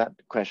ignores, that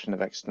question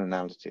of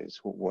externalities,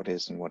 what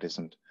is and what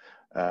isn't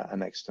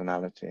an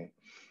externality.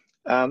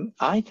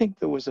 I think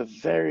there was a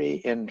very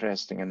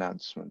interesting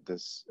announcement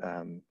this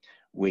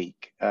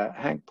week.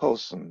 Hank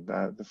Paulson,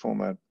 the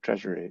former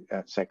Treasury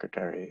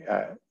Secretary,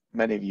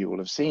 many of you will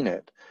have seen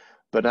it,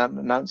 but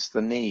announced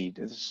the need,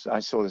 I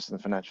saw this in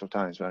the Financial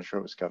Times, but I'm sure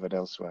it was covered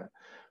elsewhere,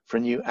 for a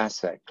new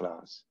asset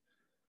class,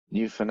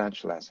 new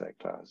financial asset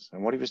class.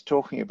 And what he was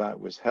talking about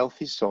was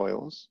healthy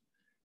soils.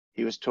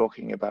 He was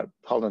talking about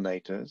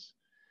pollinators.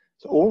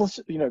 So all this,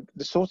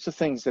 the sorts of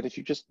things that if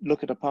you just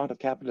look at a part of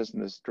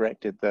capitalism that's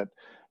directed that,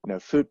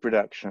 food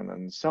production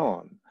and so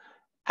on,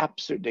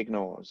 absolutely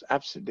ignores,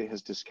 absolutely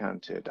has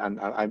discounted, and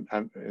I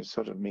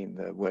sort of mean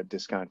the word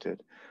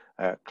discounted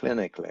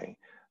clinically,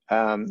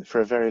 for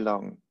a very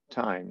long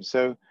time.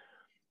 So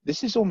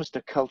this is almost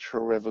a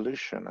cultural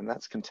revolution, and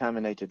that's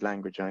contaminated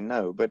language, I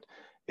know, but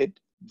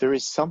there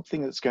is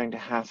something that's going to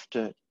have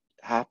to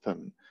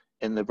happen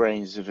in the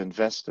brains of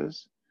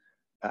investors,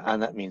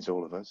 and that means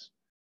all of us,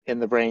 in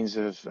the brains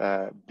of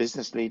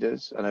business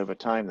leaders, and over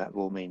time that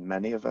will mean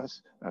many of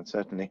us, and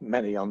certainly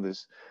many on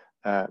this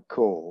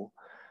call.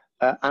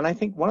 And I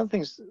think one of the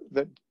things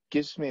that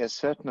gives me a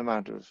certain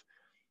amount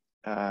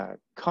of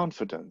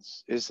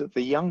confidence is that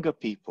the younger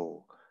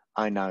people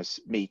I now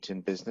meet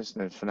in business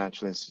and in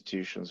financial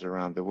institutions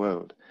around the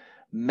world,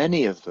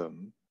 many of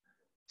them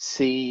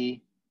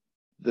see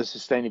the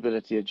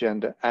sustainability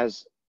agenda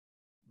as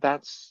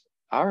that's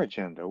our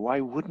agenda.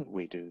 Why wouldn't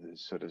we do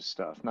this sort of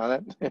stuff? Now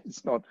that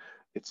it's not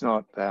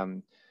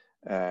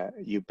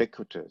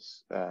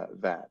ubiquitous,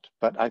 but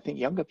I think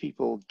younger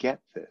people get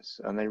this,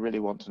 and they really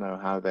want to know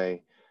how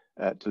they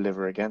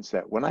deliver against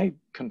that. When I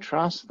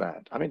contrast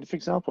that, I mean, for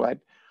example, I'm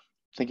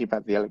thinking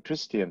about the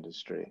electricity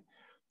industry.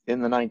 In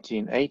the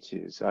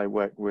 1980s, I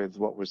worked with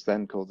what was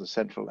then called the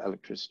Central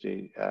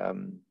Electricity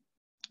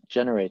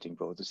Generating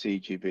Board, the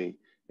CEGB,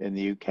 in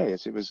the UK,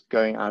 as it was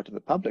going out of the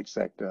public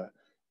sector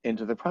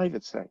into the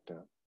private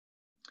sector.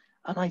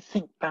 And I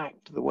think back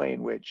to the way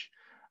in which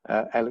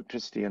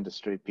electricity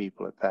industry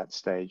people at that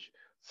stage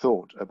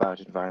thought about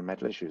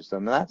environmental issues.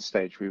 And at that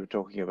stage, we were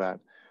talking about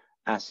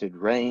acid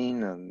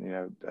rain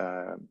and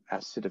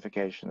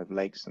acidification of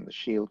lakes in the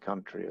Shield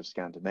country of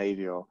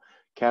Scandinavia or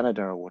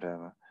Canada or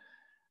whatever.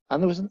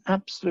 And there was an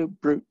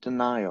absolute brute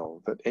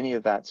denial that any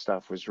of that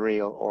stuff was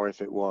real, or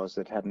if it was,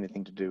 that had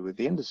anything to do with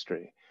the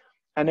industry.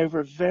 And over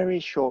a very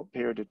short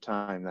period of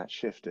time, that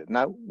shifted.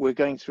 Now, we're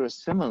going through a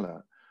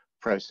similar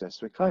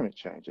process with climate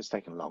change. It's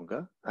taken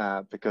longer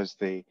because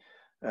the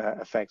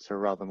effects are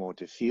rather more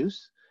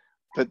diffuse,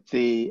 but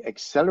the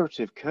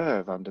accelerative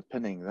curve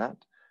underpinning that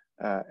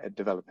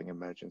developing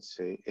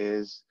emergency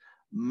is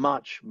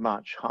much,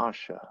 much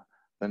harsher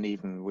than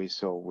even we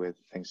saw with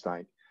things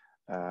like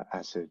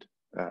acid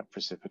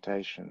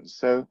precipitation.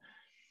 So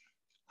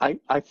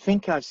I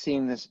think I've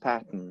seen this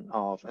pattern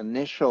of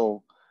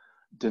initial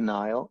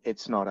denial,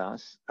 it's not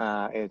us,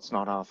 it's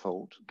not our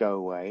fault, go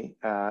away,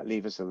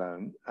 leave us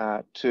alone,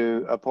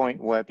 to a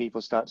point where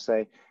people start to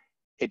say,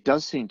 it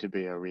does seem to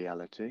be a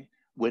reality.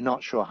 We're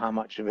not sure how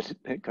much of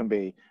it can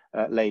be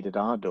laid at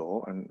our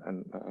door,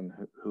 and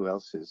who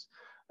else is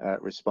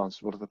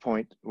responsible, to the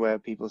point where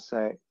people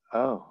say,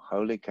 oh,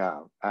 holy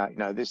cow,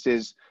 this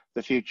is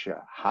the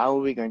future. How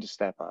are we going to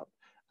step up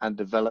and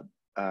develop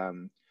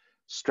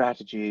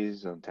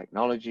strategies and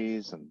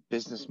technologies and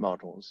business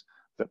models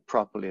that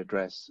properly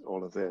address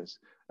all of this?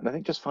 And I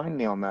think just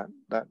finally on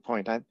that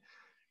point,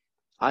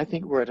 I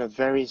think we're at a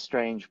very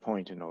strange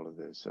point in all of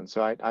this. And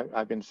so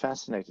I've been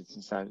fascinated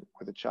since I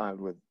was a child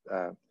with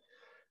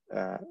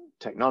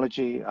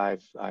technology. I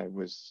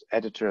was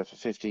editor for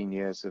 15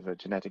 years of a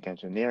genetic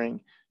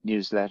engineering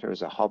newsletter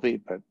as a hobby,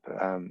 but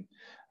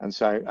and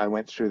so I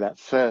went through that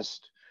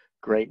first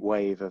great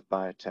wave of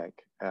biotech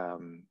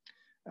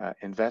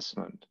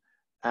investment.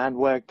 And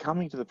we're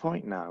coming to the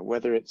point now,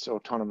 whether it's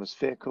autonomous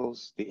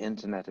vehicles, the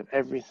Internet of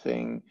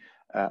Everything,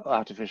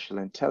 artificial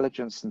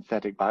intelligence,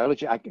 synthetic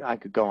biology, I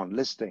could go on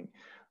listing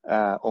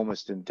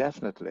almost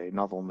indefinitely,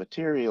 novel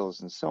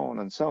materials and so on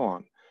and so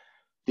on.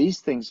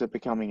 These things are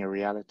becoming a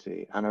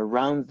reality, and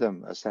around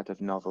them a set of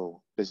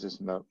novel business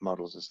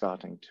models are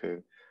starting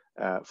to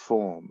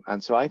form.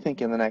 And so I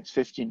think in the next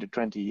 15 to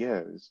 20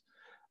 years,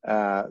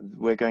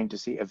 we're going to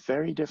see a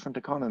very different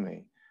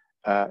economy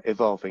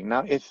evolving.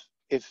 Now, if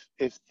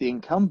the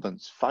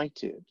incumbents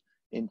fight it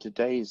in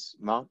today's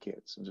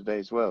markets and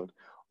today's world,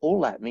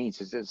 all that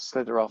means is to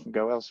slither off and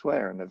go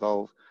elsewhere and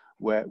evolve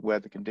where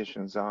the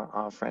conditions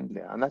are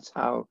friendlier. And that's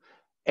how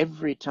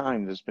every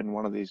time there's been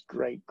one of these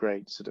great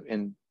sort of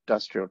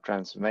industrial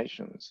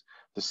transformations,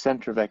 the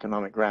center of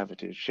economic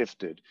gravity has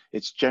shifted.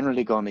 It's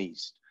generally gone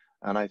east.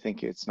 And I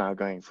think it's now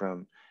going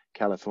from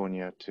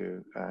California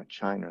to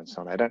China and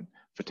so on. I don't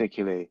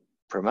particularly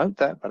promote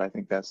that, but I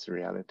think that's the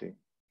reality.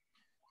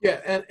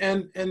 Yeah,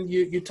 and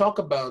you talk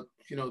about,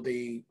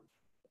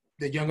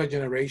 the younger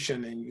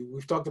generation, and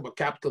we've talked about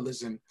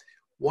capitalism.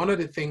 One of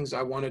the things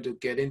I wanted to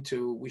get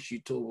into, which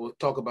you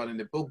talk about in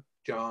the book,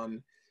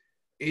 John,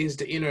 is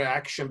the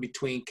interaction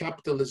between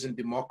capitalism,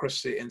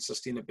 democracy, and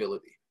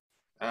sustainability.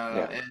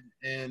 Yeah.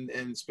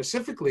 And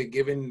specifically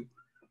given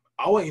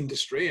our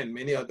industry and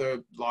many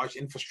other large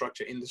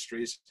infrastructure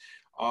industries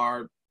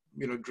are,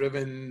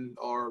 driven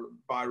or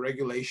by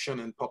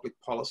regulation and public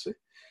policy.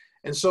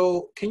 And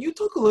so can you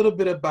talk a little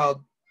bit about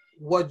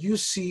what you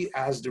see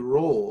as the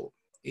role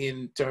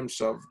in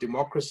terms of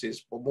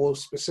democracies, or more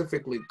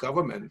specifically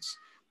governments,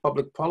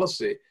 public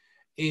policy,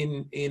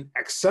 in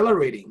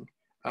accelerating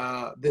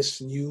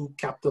this new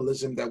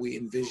capitalism that we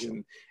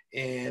envision,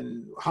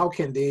 and how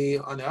can they,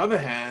 on the other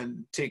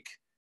hand,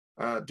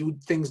 do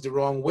things the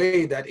wrong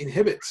way that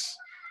inhibits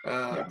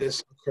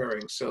this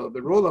occurring? So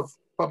the role of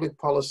public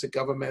policy,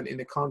 government in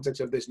the context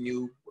of this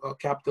new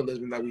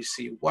capitalism that we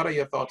see. What are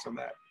your thoughts on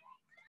that?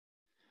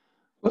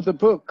 Well, the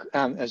book,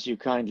 as you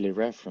kindly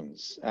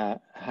reference,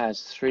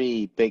 has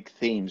three big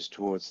themes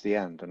towards the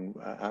end,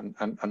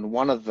 and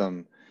one of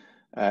them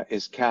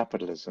is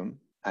capitalism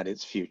and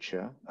its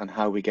future, and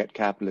how we get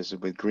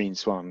capitalism with green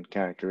swan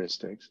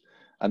characteristics.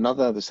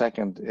 The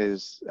second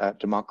is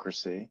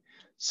democracy,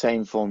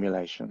 same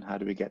formulation. How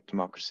do we get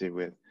democracy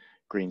with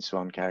green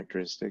swan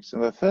characteristics?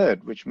 And the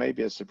third, which may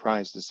be a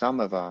surprise to some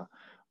of our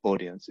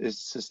audience, is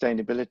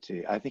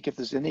sustainability. I think if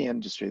there's any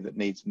industry that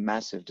needs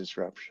massive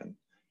disruption,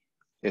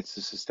 it's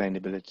the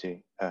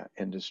sustainability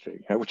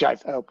industry, which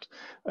I've helped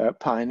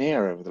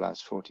pioneer over the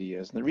last 40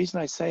 years. And the reason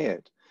I say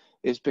it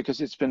is because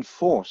it's been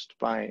forced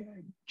by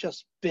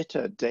just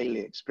bitter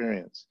daily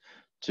experience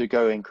to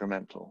go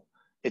incremental.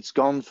 It's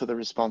gone for the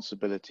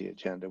responsibility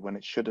agenda when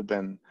it should have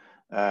been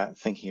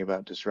thinking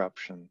about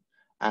disruption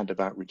and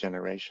about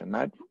regeneration.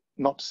 Now,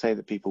 not to say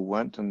that people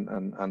weren't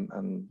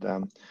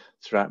and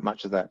throughout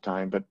much of that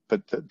time, but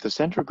the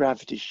center of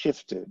gravity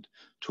shifted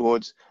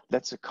towards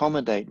let's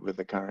accommodate with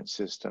the current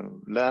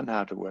system, learn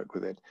how to work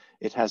with it.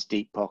 It has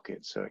deep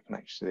pockets, so it can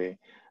actually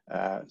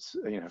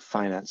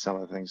finance some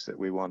of the things that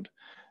we want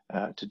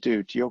to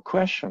do. To your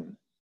question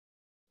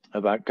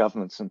about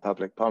governments and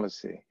public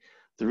policy,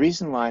 the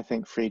reason why I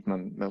think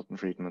Milton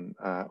Friedman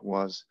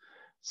was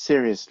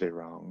seriously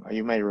wrong,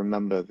 you may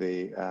remember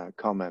the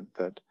comment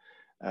that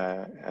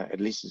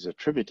at least is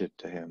attributed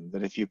to him,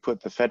 that if you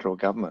put the federal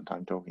government,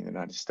 I'm talking the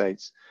United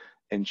States,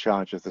 in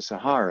charge of the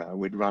Sahara,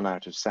 we'd run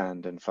out of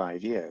sand in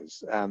 5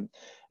 years.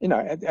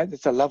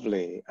 It's a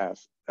lovely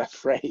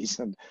phrase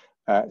and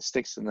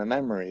sticks in the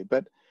memory,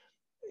 but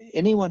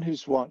anyone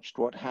who's watched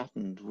what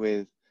happened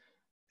with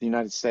the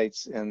United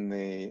States in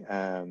the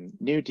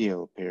New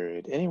Deal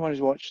period, anyone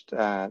who's watched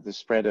the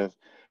spread of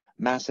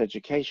mass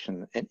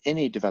education in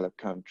any developed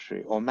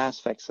country, or mass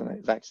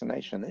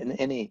vaccination in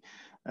any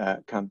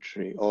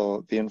country,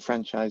 or the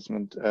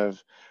enfranchisement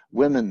of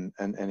women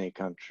in any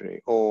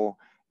country, or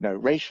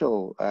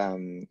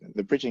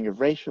the bridging of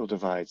racial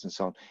divides and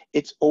so on.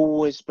 It's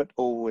always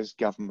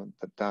government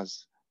that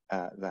does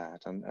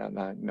that. And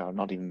I'm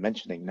not even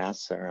mentioning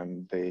NASA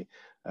and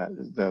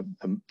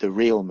the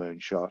real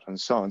moonshot and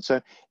so on.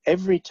 So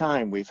every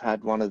time we've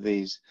had one of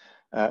these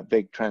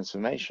big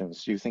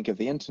transformations, you think of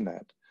the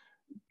internet,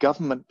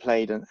 government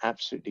played an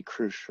absolutely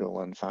crucial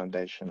and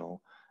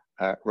foundational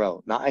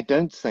role. Now, I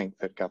don't think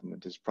that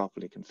government is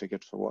properly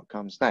configured for what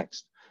comes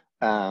next.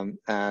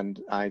 And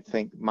I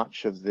think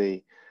much of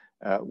the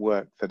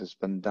work that has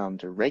been done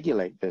to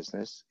regulate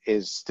business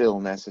is still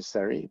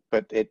necessary,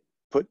 but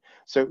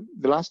so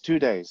the last 2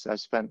 days I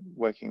spent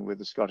working with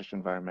the Scottish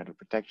Environmental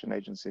Protection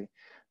Agency.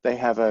 They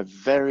have a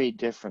very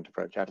different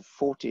approach. Out of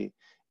 40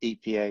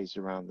 EPAs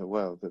around the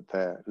world that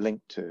they're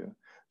linked to,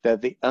 they're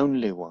the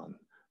only one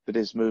that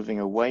is moving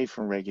away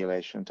from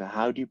regulation to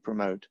how do you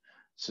promote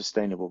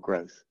sustainable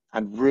growth,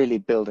 and really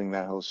building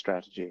their whole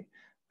strategy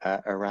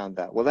around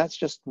that. Well, that's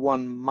just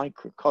one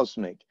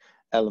microcosmic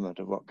element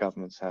of what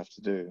governments have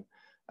to do.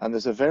 And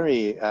there's a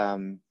very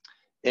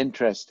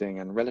interesting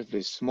and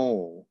relatively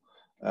small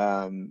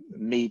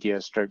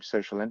media stroke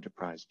social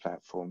enterprise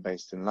platform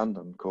based in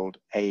London called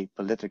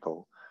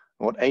Apolitical.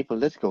 What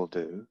Apolitical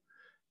do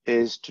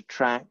is to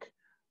track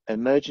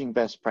emerging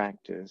best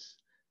practice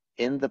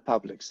in the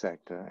public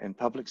sector, in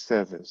public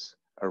service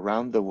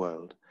around the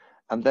world,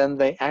 and then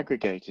they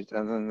aggregate it,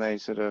 and then they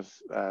sort of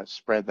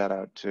spread that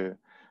out to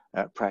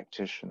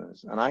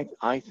practitioners. And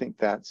I think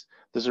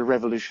there's a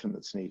revolution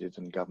that's needed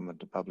in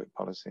government and public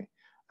policy.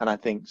 And I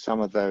think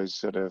some of those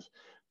sort of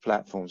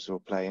platforms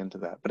will play into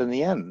that. But in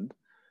the end,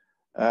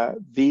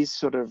 these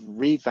sort of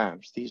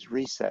revamps, these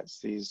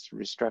resets, these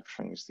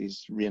restructurings,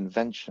 these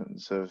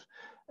reinventions of,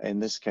 in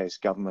this case,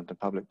 government and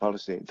public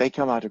policy, they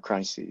come out of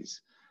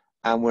crises.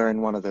 And we're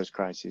in one of those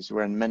crises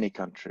where in many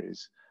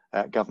countries,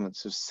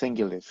 governments have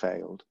singularly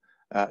failed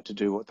to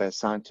do what their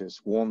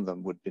scientists warned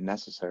them would be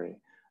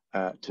necessary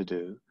to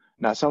do.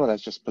 Now, some of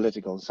that's just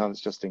political, some of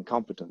it's just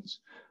incompetence.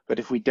 But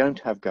if we don't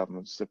have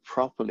governments that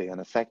properly and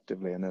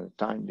effectively and in a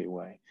timely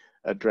way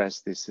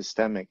address the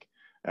systemic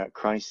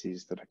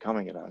crises that are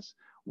coming at us,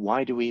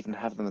 why do we even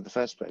have them in the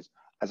first place?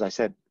 As I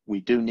said,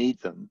 we do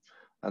need them,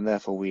 and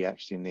therefore we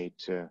actually need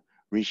to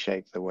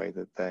reshape the way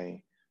that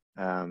they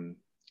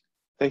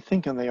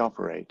think and they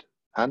operate,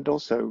 and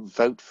also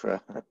vote for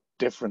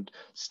different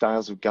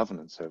styles of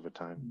governance over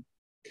time.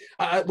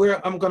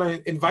 I'm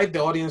going to invite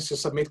the audience to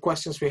submit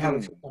questions. We have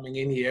a few coming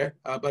in here.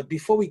 But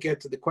before we get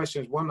to the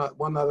questions,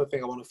 one other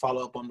thing I want to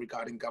follow up on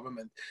regarding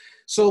government.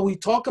 So we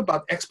talk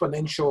about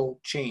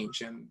exponential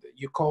change, and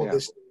you call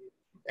this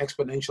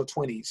exponential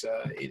 20s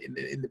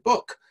in the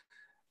book.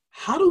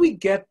 How do we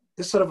get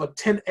this sort of a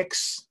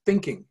 10x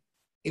thinking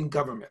in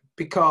government?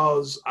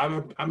 Because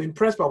I'm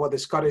impressed by what the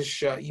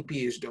Scottish EP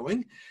is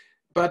doing,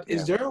 but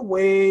is there a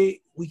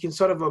way we can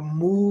sort of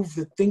move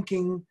the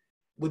thinking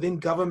within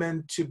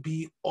government to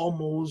be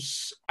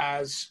almost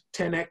as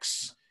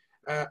 10x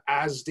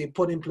as they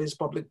put in place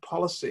public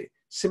policy,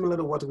 similar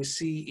to what we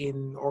see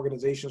in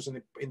organizations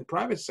in the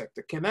private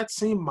sector? Can that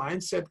same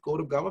mindset go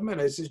to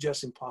government, or is it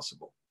just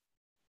impossible?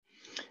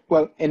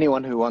 Well,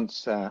 anyone who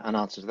wants an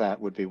answer to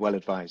that would be well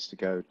advised to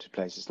go to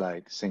places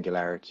like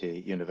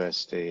Singularity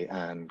University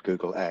and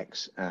Google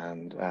X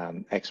and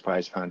X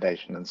Prize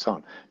Foundation and so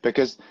on,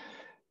 because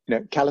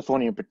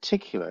California in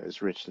particular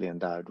is richly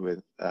endowed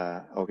with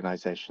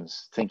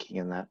organizations thinking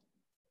in that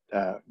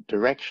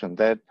direction.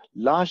 They're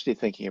largely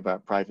thinking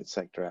about private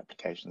sector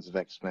applications of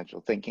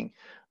exponential thinking,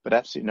 but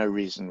absolutely no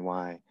reason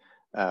why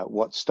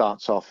what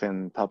starts off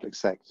in public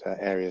sector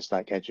areas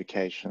like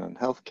education and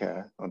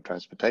healthcare and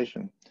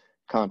transportation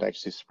can't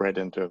actually spread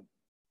into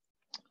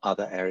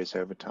other areas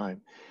over time.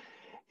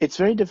 It's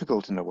very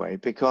difficult in a way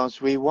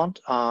because we want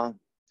our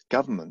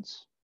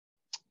governments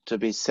to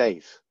be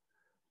safe.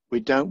 We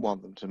don't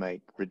want them to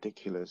make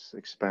ridiculous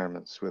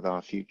experiments with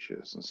our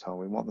futures and so on.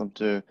 We want them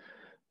to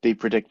be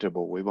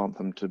predictable. We want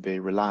them to be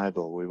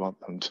reliable. We want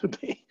them to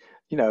be,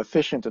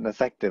 efficient and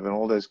effective and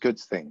all those good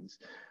things.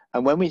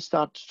 And when we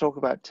start to talk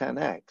about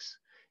 10x,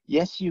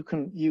 yes, you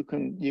can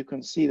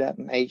see that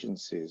in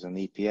agencies and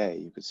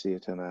EPA. You could see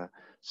it in a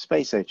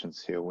space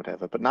agency or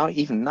whatever. But now,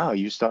 even now,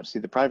 you start to see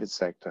the private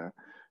sector,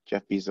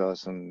 Jeff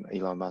Bezos and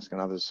Elon Musk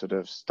and others sort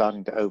of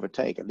starting to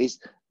overtake, at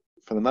least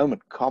for the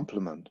moment,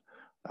 complement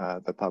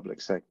the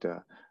public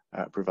sector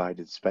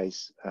provided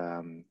space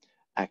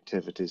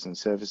activities and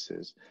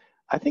services.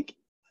 I think,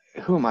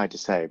 who am I to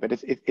say? But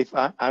if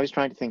I was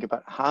trying to think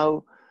about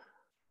how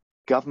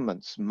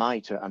governments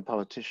might, and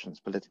politicians,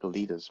 political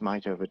leaders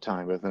might over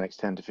time, over the next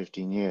 10 to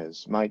 15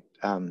 years, might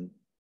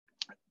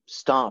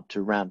start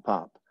to ramp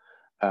up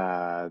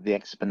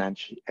the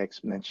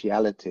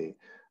exponentiality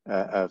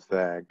of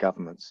their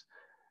governments.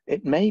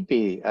 It may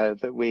be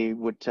that we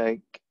would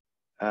take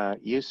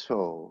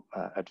useful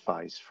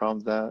advice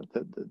from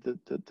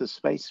the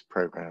space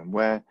program,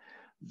 where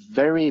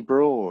very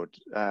broad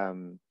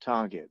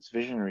targets,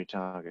 visionary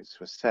targets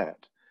were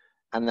set,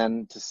 and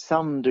then to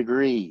some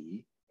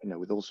degree,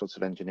 with all sorts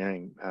of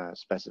engineering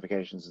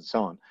specifications and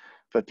so on,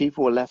 but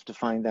people were left to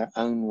find their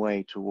own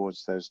way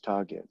towards those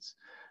targets.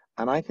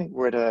 And I think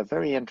we're at a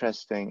very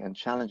interesting and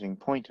challenging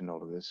point in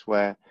all of this,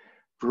 where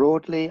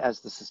broadly, as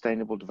the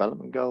Sustainable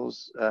Development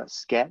Goals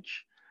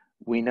sketch,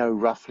 we know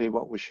roughly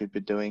what we should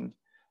be doing,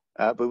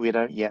 but we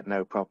don't yet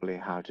know properly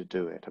how to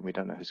do it. And we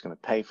don't know who's going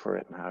to pay for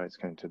it and how it's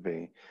going to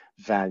be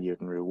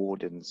valued and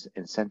rewarded and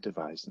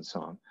incentivized and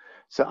so on.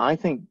 So I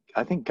think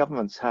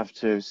governments have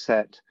to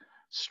set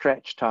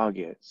stretch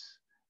targets,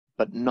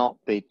 but not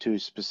be too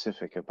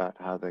specific about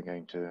how they're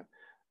going to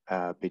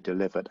be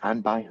delivered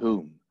and by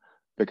whom.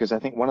 Because I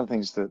think one of the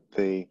things that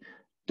the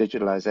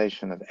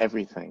digitalization of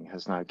everything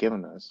has now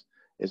given us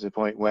is a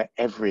point where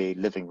every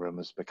living room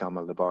has become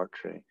a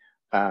laboratory.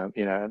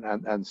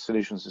 And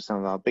solutions to some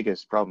of our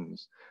biggest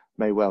problems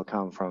may well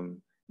come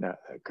from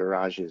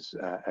garages.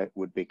 It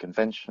would be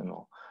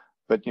conventional,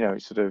 but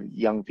sort of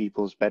young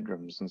people's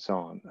bedrooms and so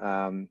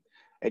on.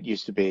 It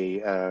used to be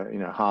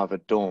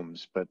Harvard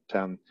dorms, but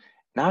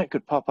now it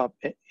could pop up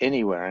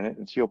anywhere.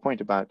 And to your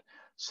point about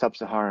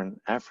sub-Saharan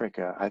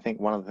Africa, I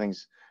think one of the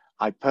things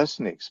I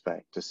personally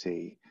expect to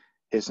see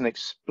is an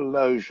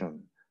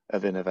explosion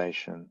of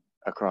innovation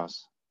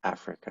across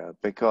Africa,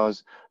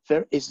 because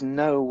there is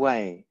no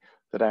way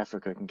that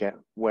Africa can get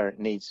where it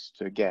needs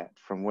to get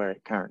from where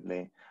it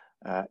currently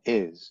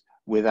is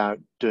without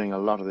doing a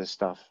lot of this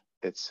stuff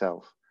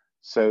itself.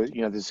 So,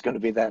 there's going to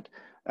be that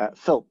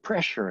felt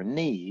pressure and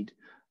need.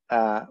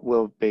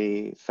 It'll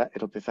be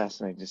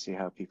fascinating to see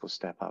how people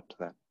step up to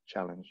that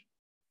challenge.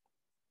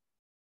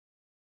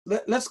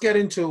 Let's get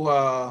into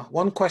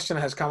one question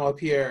that has come up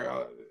here.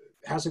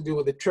 It has to do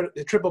with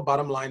the triple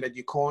bottom line that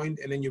you coined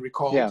and then you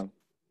recalled. Yeah.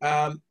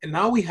 And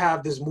now we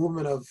have this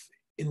movement of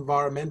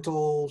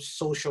environmental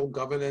social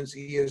governance,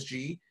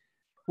 ESG,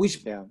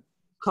 which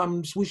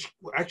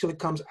actually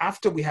comes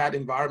after we had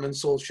environment,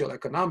 social,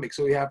 economic.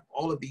 So we have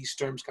all of these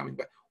terms coming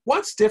back.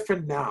 What's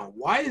different now?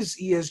 Why is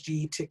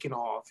ESG ticking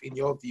off in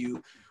your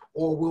view?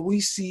 Or will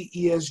we see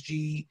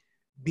ESG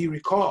be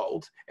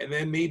recalled and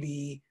then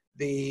maybe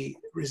the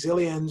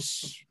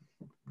resilience,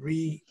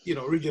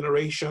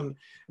 regeneration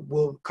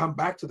will come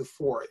back to the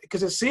fore?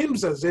 Because it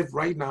seems as if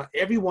right now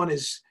everyone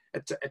is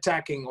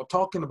attacking or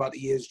talking about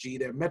ESG.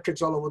 There are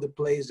metrics all over the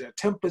place. There are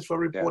templates for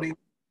reporting. Yeah.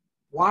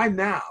 Why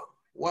now?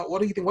 What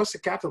do you think? What's the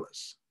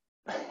catalyst?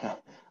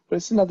 But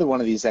it's another one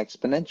of these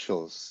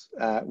exponentials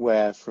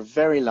where for a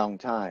very long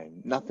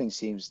time, nothing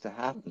seems to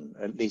happen,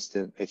 at least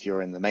if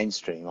you're in the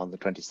mainstream on the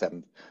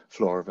 27th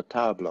floor of a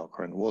tower block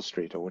or in Wall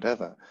Street or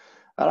whatever.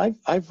 And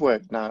I've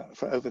worked now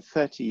for over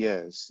 30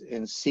 years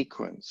in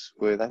sequence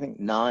with, I think,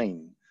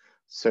 9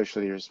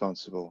 socially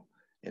responsible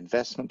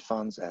investment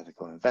funds,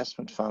 ethical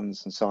investment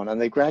funds, and so on.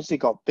 And they gradually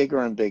got bigger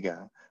and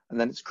bigger, and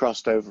then it's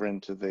crossed over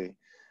into the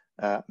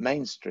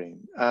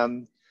mainstream.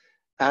 And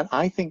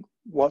I think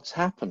what's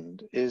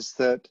happened is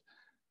that,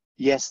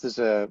 yes, there's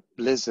a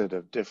blizzard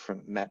of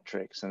different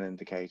metrics and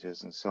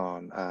indicators and so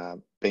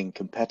on being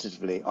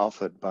competitively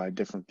offered by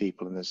different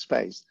people in this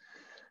space.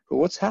 But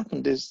what's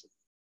happened is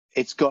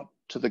it's got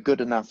to the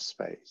good enough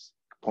space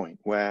point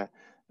where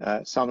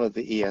some of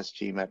the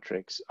ESG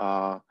metrics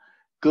are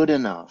good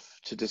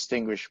enough to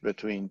distinguish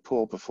between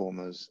poor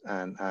performers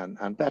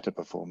and better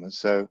performers.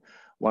 So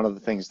one of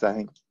the things that I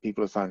think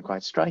people have found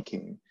quite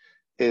striking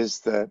is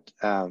that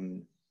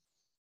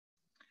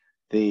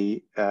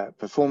the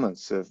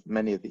performance of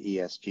many of the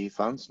ESG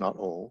funds, not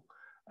all,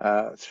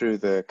 through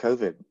the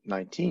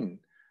COVID-19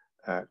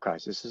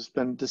 crisis has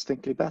been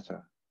distinctly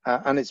better.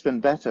 And it's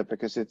been better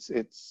because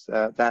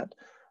that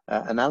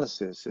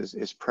analysis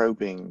is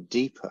probing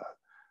deeper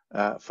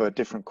for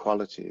different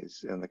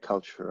qualities in the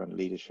culture and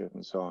leadership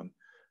and so on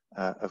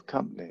of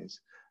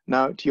companies.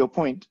 Now, to your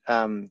point,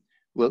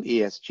 will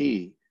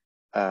ESG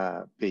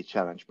be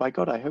challenged? By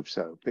God, I hope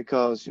so,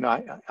 because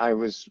I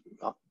was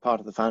part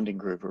of the founding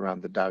group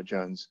around the Dow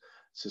Jones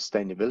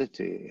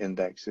Sustainability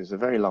Indexes a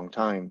very long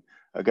time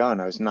ago,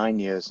 and I was 9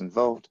 years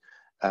involved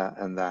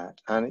in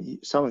that. And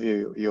some of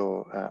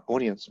your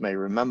audience may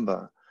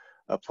remember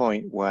a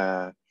point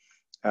where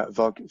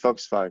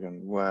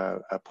Volkswagen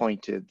were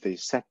appointed the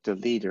sector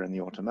leader in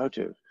the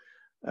automotive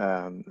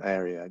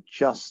area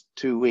just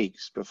 2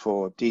 weeks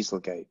before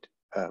Dieselgate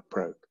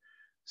broke.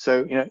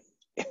 So,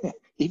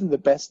 even the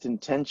best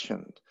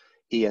intentioned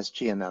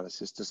ESG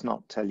analysis does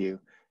not tell you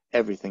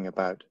everything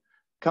about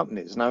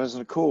companies. And I was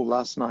on a call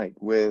last night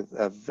with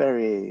a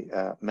very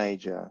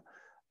major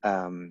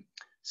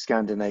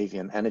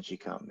Scandinavian energy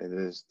company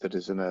that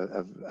is in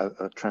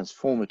a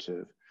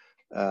transformative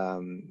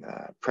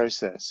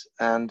process.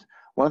 And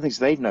one of the things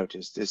they've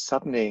noticed is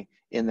suddenly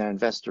in their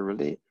investor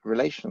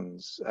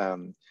relations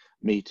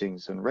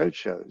meetings and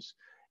roadshows,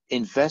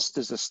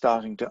 investors are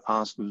starting to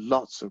ask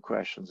lots of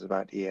questions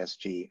about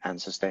ESG and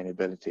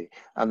sustainability,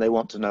 and they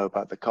want to know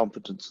about the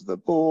competence of the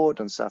board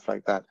and stuff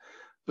like that.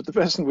 But the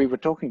person we were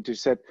talking to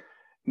said,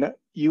 no,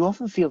 you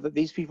often feel that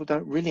these people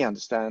don't really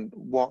understand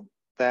what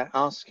they're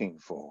asking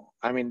for.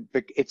 I mean,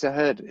 it's a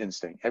herd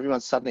instinct.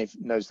 Everyone suddenly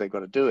knows they've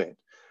got to do it,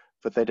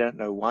 but they don't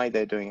know why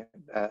they're doing it,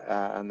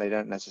 and they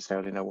don't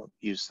necessarily know what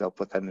use they'll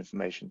put that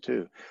information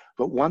to.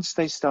 But once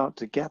they start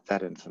to get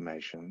that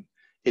information,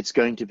 it's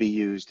going to be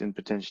used in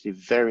potentially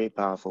very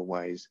powerful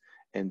ways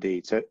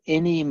indeed. So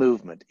any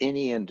movement,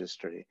 any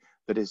industry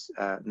that is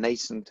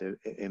nascent,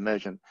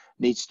 emergent,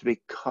 needs to be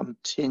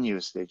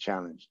continuously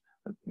challenged.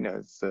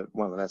 It's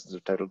one of the lessons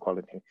of total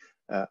quality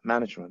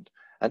management.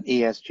 And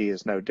ESG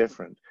is no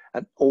different.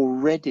 And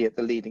already at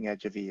the leading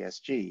edge of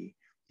ESG,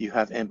 you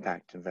have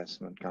impact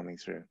investment coming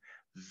through.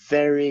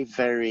 Very,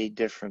 very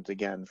different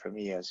again from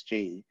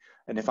ESG.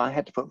 And if I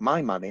had to put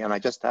my money, and I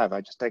just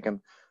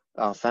taken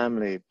our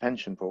family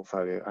pension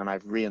portfolio and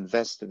I've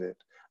reinvested it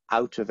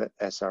out of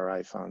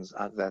SRI funds,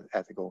 out of that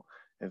ethical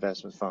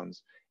investment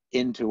funds,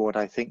 into what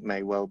I think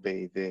may well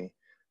be the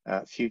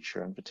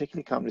future, and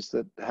particularly companies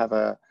that have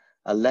a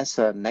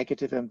lesser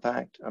negative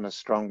impact and a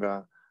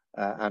stronger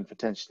and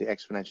potentially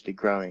exponentially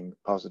growing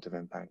positive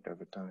impact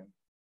over time.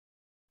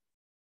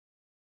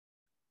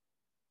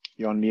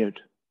 You're on mute.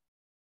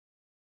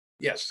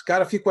 Yes,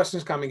 got a few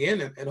questions coming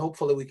in, and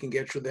hopefully we can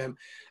get through them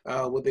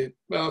with the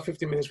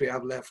 15 minutes we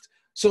have left.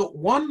 So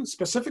one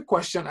specific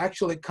question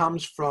actually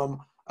comes from,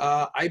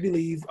 I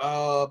believe,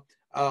 a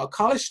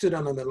college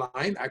student on the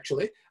line,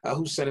 actually,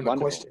 who's sending a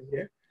question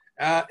here.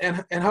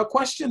 And her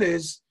question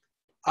is,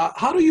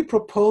 how do you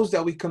propose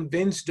that we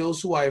convince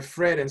those who are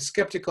afraid and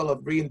skeptical of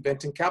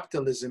reinventing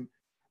capitalism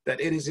that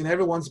it is in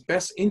everyone's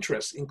best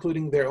interest,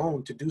 including their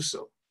own, to do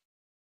so?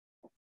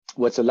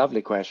 Well, it's a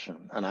lovely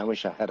question, and I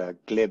wish I had a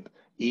glib,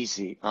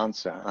 easy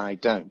answer. I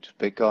don't,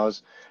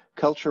 because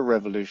cultural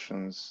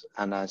revolutions,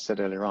 and I said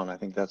earlier on, I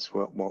think that's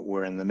what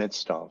we're in the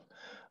midst of,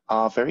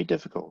 are very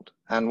difficult.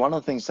 And one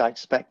of the things I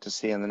expect to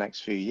see in the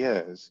next few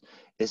years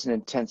is an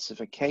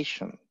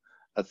intensification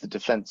of the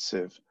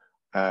defensive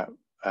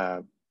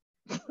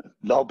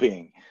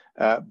lobbying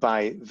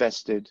by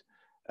vested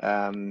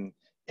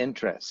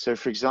interests. So,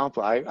 for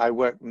example, I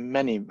worked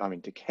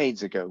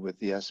decades ago with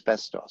the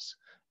asbestos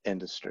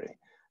industry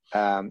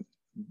from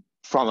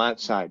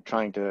outside,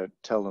 trying to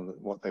tell them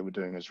that what they were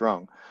doing was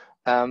wrong.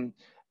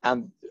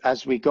 And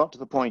as we got to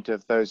the point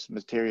of those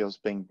materials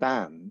being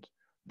banned,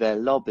 their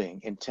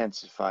lobbying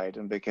intensified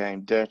and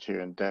became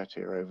dirtier and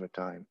dirtier over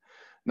time.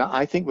 Now,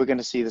 I think we're going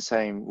to see the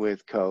same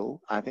with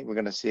coal. I think we're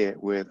going to see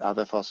it with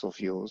other fossil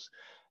fuels.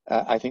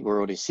 I think we're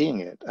already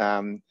seeing it.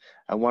 And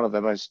one of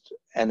the most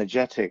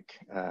energetic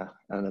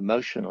and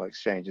emotional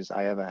exchanges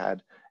I ever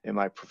had in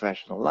my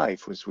professional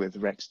life was with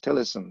Rex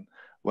Tillerson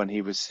when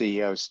he was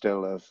CEO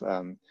still of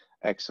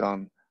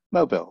Exxon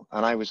Mobil.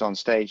 And I was on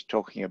stage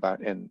talking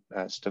about in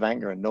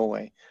Stavanger in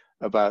Norway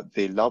about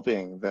the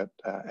lobbying that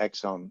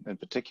Exxon in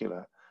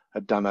particular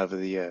had done over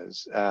the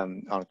years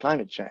on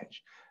climate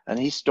change. And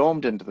he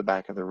stormed into the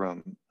back of the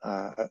room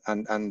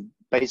and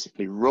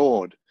basically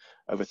roared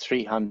over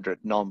 300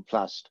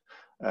 nonplussed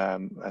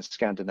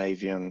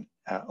Scandinavian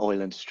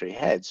oil industry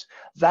heads.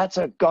 That's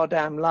a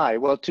goddamn lie.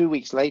 Well, 2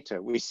 weeks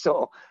later, we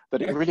saw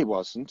that it really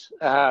wasn't,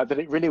 that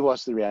it really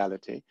was the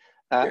reality.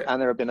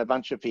 And there have been a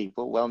bunch of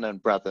people, well-known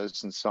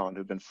brothers and so on,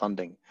 who've been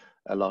funding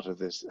a lot of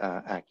this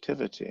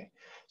activity.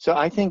 So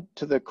I think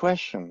to the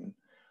question,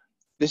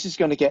 this is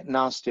going to get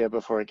nastier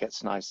before it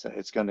gets nicer.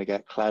 It's going to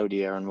get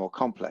cloudier and more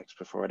complex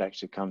before it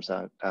actually comes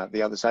out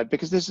the other side,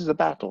 because this is a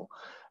battle.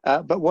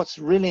 But what's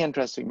really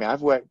interesting me,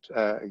 I've worked,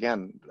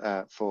 again,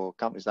 for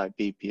companies like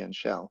BP and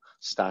Shell,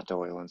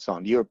 Statoil and so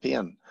on,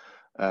 European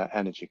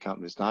energy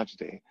companies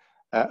largely,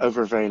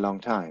 over a very long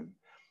time.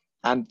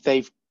 And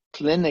they've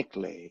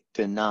clinically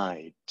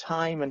denied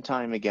time and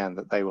time again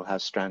that they will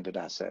have stranded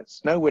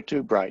assets. No, we're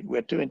too bright,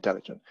 we're too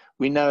intelligent.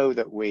 We know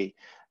that we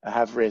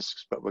have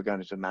risks, but we're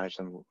going to manage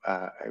them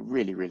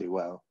really, really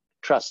well.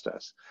 Trust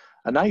us.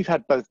 And now you've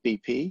had both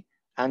BP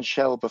and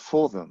Shell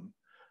before them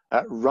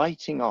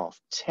writing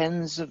off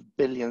tens of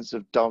billions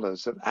of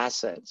dollars of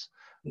assets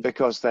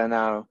because they're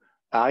now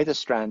either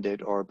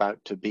stranded or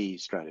about to be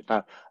stranded.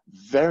 Now,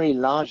 very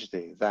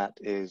largely that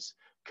is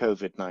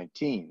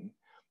COVID-19,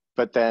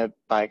 but they're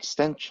by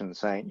extension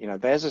saying, you know,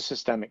 there's a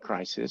systemic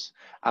crisis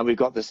and we've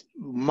got this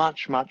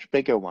much, much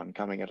bigger one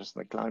coming at us in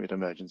the climate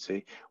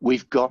emergency.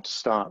 We've got to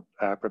start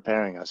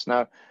preparing us.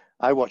 Now,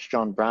 I watched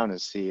John Brown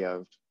as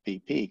CEO of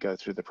BP go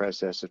through the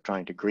process of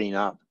trying to green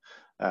up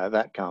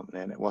that company,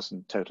 and it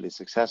wasn't totally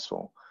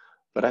successful.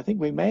 But I think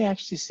we may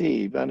actually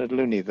see Bernard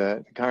Looney,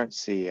 the current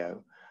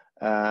CEO,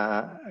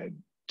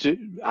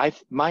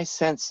 my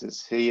sense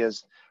is he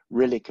is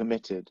really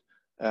committed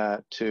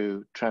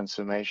to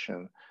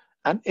transformation.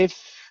 And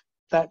if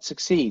that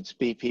succeeds,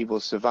 BP will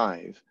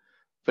survive.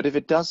 But if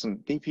it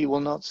doesn't, BP will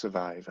not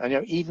survive. And you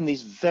know, even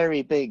these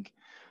very big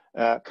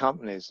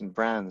companies and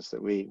brands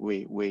that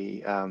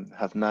we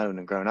have known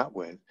and grown up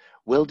with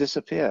will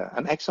disappear.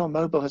 And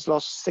ExxonMobil has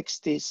lost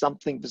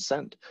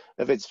 60-something%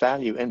 of its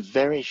value in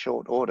very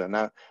short order.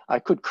 Now, I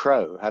could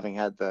crow having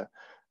had the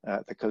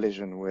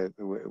collision with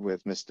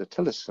Mr.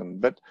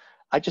 Tillerson, but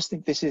I just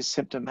think this is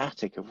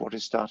symptomatic of what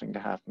is starting to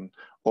happen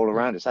all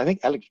around us. I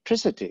think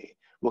electricity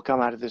will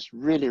come out of this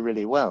really,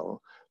 really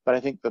well, but I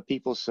think the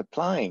people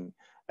supplying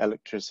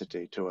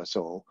electricity to us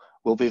all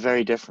will be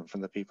very different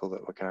from the people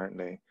that we're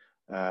currently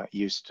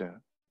used to.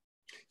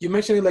 You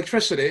mentioned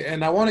electricity,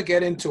 and I want to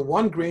get into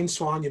one green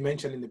swan you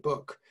mentioned in the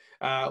book,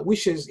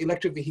 which is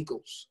electric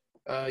vehicles.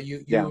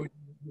 You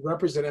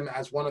represent them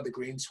as one of the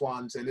green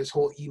swans, and this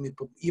whole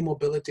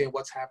e-mobility and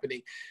what's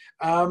happening.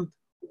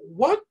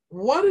 What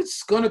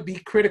is going to be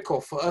critical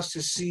for us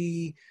to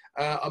see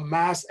a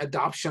mass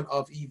adoption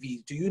of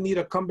EVs? Do you need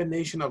a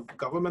combination of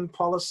government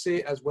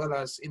policy as well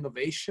as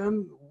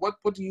innovation? What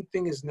do you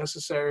think is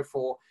necessary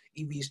for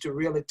EVs to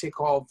really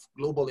take off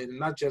globally, and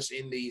not just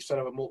in the sort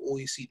of more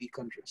OECD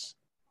countries?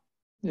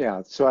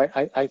 Yeah, so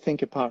I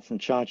think apart from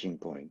charging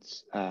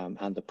points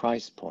and the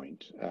price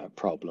point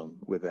problem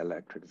with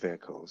electric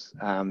vehicles,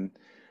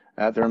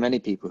 there are many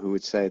people who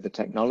would say the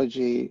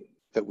technology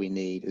that we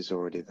need is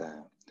already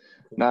there.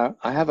 Now,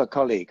 I have a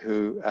colleague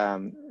who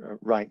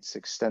writes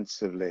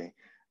extensively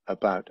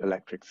about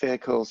electric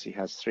vehicles. He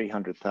has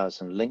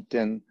 300,000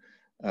 LinkedIn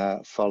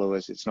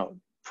followers. It's not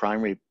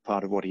primary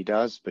part of what he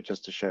does, but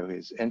just to show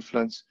his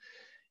influence.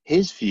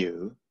 His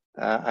view,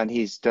 and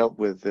he's dealt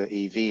with the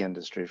EV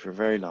industry for a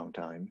very long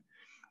time,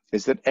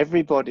 is that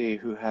everybody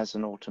who has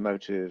an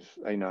automotive,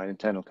 an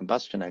internal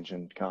combustion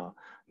engine car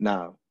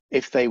now,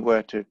 if they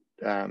were to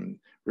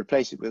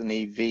replace it with an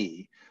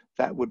EV,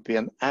 that would be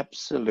an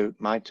absolute,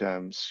 my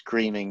term,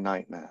 screaming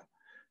nightmare.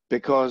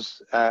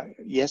 Because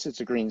yes, it's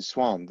a green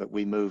swan that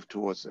we move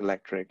towards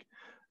electric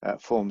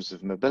forms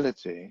of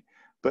mobility,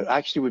 but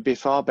actually we'd be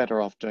far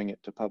better off doing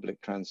it to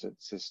public transit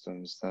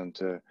systems than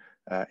to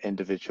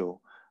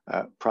individual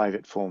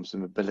private forms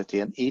of mobility.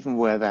 And even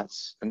where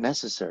that's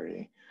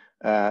necessary,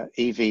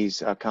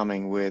 EVs are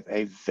coming with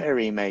a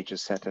very major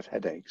set of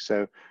headaches.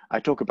 So I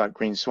talk about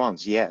green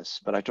swans, yes,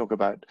 but I talk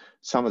about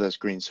some of those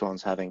green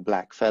swans having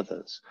black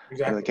feathers.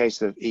 Exactly. In the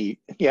case of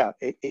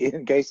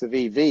in case of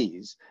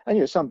EVs,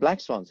 and some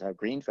black swans have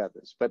green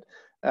feathers, but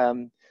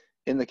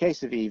in the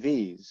case of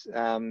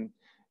EVs,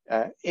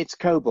 it's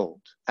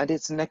cobalt and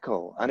it's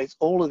nickel and it's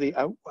all of the.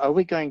 Are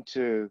we going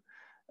to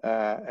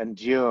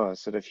endure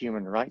sort of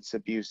human rights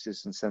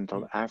abuses in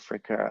Central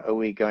Africa? Are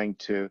we going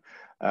to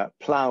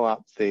plow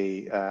up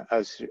the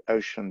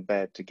ocean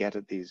bed to get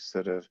at these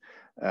sort of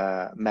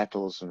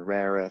metals and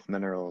rare earth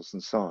minerals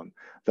and so on?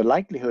 The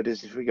likelihood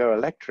is if we go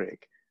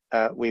electric,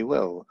 we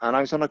will. And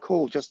I was on a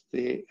call just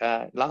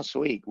last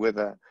week with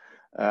a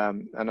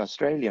an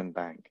Australian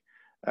bank,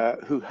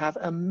 who have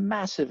a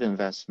massive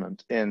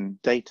investment in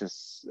data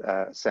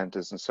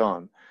centers and so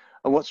on.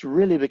 And what's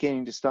really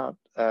beginning to start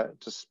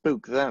to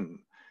spook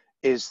them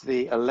is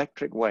the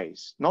electric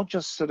waste, not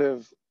just sort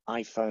of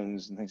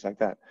iPhones and things like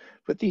that,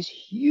 but these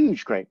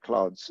huge, great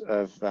clods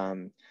of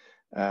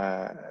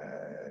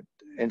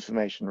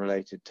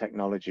information-related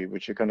technology,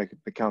 which are going to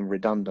become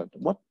redundant.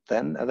 What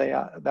then are they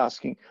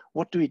asking?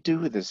 What do we do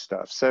with this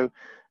stuff? So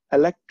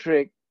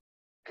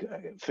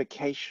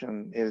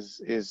electrification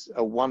is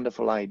a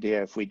wonderful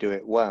idea if we do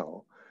it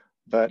well,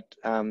 but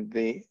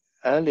the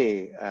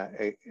early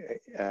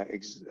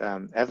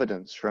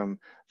evidence from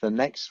the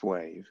next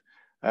wave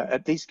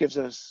at least gives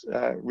us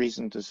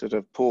reason to sort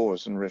of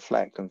pause and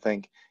reflect and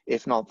think,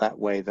 if not that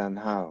way, then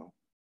how?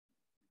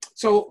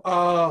 So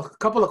a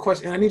couple of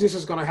questions. I knew this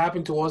was going to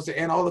happen towards the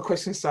end. All the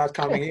questions start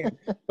coming in.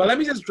 But let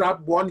me just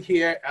drop one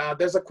here.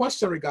 There's a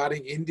question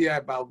regarding India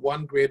about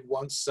one grid,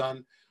 one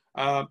sun.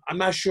 I'm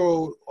not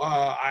sure.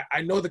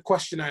 I know the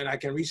questioner, and I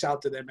can reach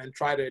out to them and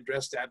try to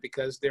address that,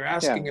 because they're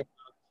asking about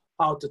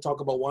how to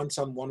talk about one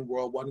sun, one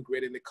world, one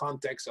grid in the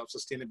context of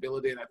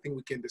sustainability. And I think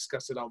we can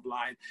discuss it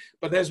offline.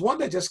 But there's one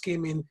that just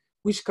came in,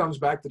 which comes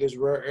back to this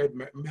rare earth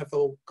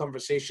methyl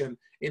conversation,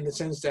 in the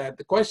sense that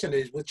the question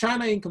is, with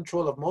China in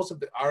control of most of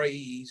the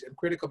REEs and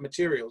critical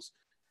materials,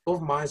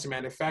 both mines and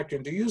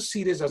manufacturing, do you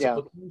see this as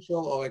a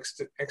potential or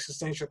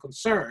existential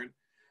concern,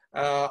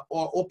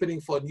 or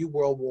opening for a new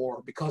world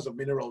war because of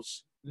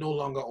minerals, no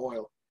longer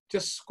oil?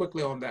 Just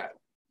quickly on that.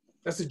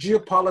 That's the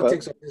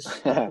geopolitics of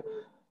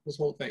this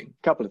whole thing.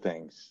 Couple of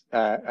things.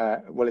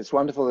 Well, it's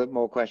wonderful that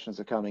more questions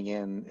are coming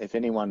in. If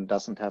anyone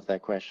doesn't have their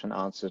question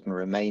answered and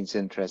remains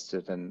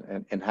interested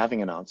in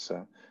having an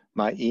answer,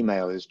 my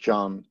email is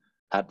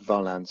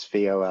john@volans,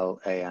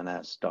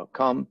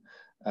 volans.com.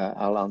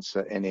 I'll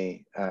answer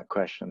any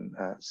question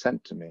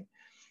sent to me.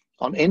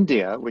 On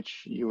India,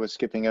 which you were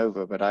skipping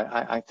over, but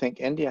I think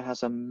India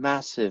has a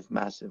massive,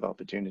 massive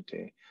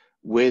opportunity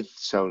with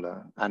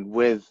solar and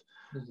with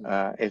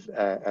if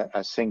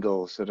a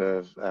single sort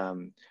of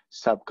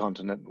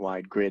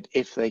subcontinent-wide grid,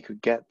 if they could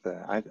get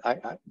there.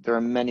 There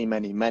are many,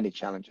 many, many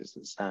challenges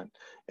that stand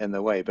in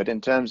the way. But in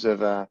terms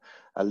of a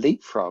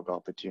leapfrog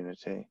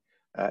opportunity,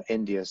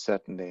 India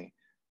certainly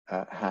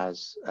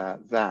has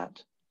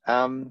that.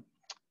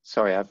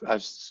 Sorry,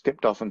 I've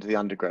skipped off into the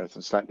undergrowth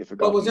and slightly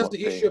forgotten. Well, it was just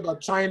the issue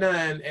about China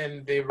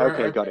and the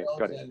got it.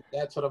 And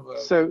that sort of.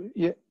 So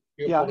yeah,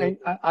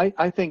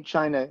 I think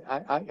China.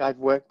 I've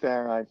worked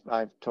there.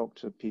 I've talked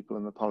to people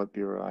in the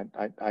Politburo.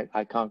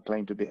 I can't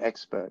claim to be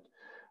expert,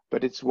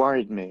 but it's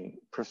worried me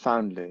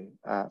profoundly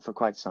for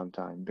quite some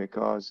time,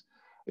 because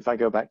if I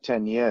go back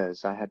 10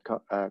 years, I had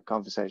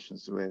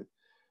conversations with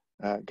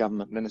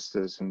government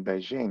ministers in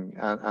Beijing,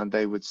 and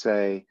they would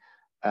say,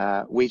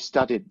 "We've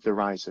studied the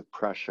rise of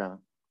Prussia.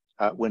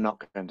 We're not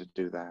going to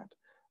do that."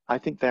 I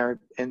think they're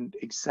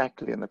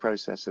exactly in the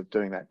process of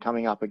doing that,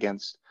 coming up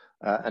against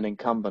an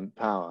incumbent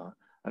power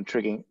and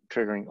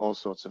triggering all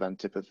sorts of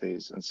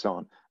antipathies and so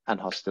on, and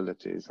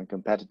hostilities and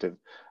competitive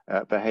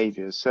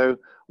behaviors. So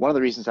one of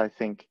the reasons I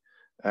think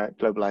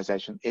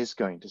globalization is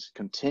going to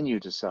continue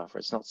to suffer,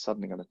 it's not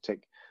suddenly going to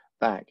tick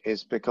back,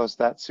 is because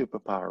that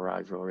superpower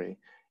rivalry,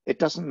 it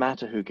doesn't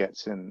matter who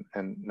gets in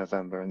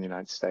November in the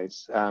United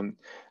States.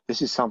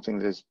 This is something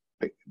that is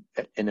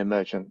an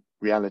emergent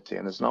reality,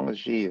 and as long as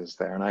Xi is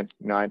there, and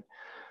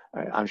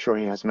I'm sure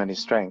he has many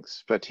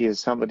strengths, but he is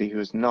somebody who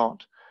is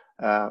not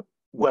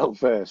well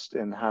versed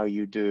in how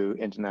you do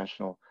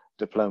international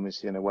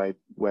diplomacy in a way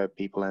where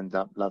people end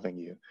up loving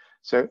you.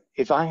 So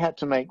if I had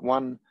to make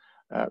one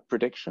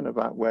prediction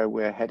about where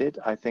we're headed,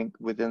 I think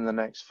within the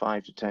next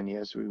 5 to 10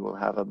 years we will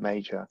have a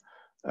major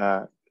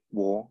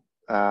war.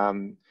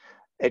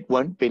 It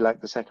won't be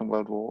like the Second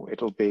World War.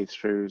 It'll be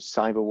through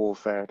cyber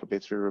warfare. It'll be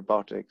through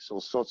robotics,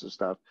 all sorts of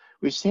stuff.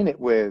 We've seen it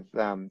with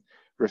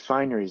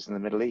refineries in the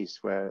Middle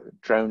East, where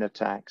drone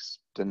attacks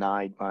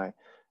denied by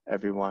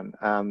everyone.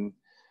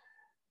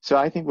 So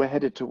I think we're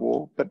headed to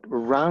war. But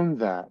around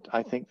that,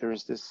 I think there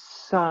is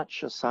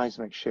such a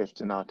seismic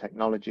shift in our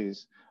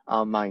technologies,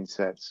 our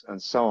mindsets,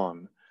 and so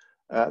on,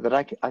 that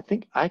I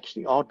think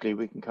actually, oddly,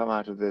 we can come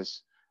out of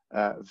this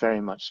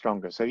very much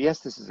stronger. So yes,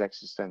 this is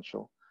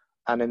existential.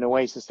 And in a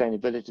way,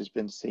 sustainability has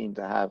been seen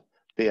to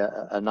be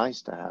a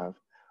nice to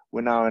have. We're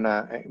now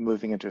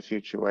moving into a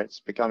future where it's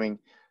becoming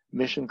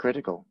mission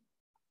critical.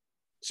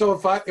 So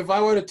if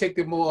I were to take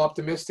the more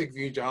optimistic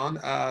view, John,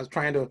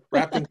 trying to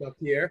wrap things up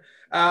here,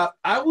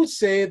 I would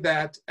say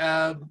that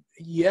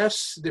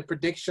yes, the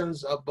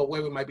predictions of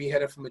where we might be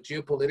headed from a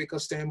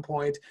geopolitical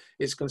standpoint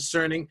is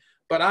concerning.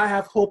 But I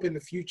have hope in the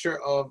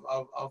future of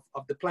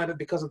the planet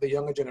because of the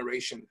younger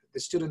generation. The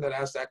student that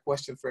asked that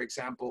question, for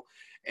example,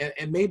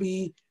 and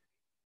maybe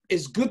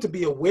it's good to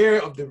be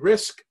aware of the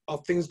risk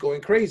of things going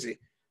crazy,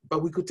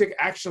 but we could take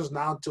actions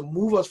now to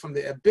move us from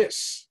the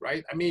abyss,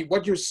 right? I mean,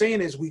 what you're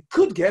saying is we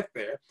could get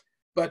there,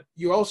 but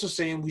you're also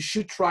saying we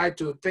should try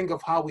to think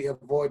of how we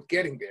avoid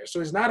getting there.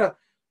 So it's not a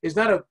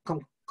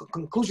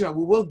conclusion that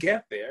we will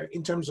get there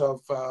in terms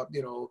of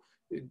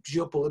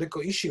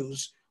geopolitical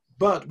issues,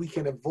 but we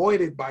can avoid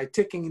it by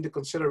taking into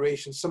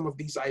consideration some of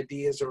these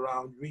ideas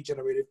around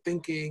regenerative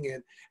thinking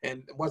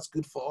and what's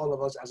good for all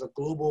of us as a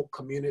global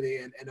community,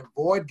 and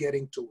avoid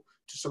getting to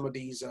some of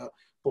these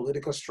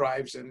political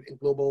strifes and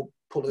global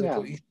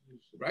political issues,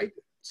 right?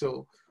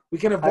 So we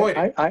can avoid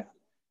it.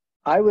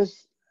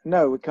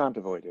 No, we can't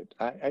avoid it.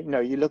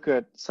 You look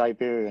at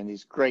Siberia and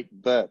these great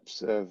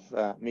burps of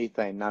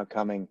methane now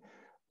coming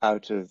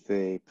out of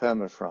the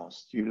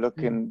permafrost. You look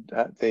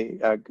at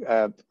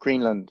the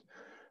Greenland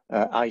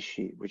ice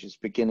sheet, which is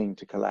beginning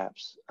to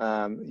collapse.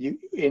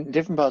 In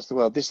different parts of the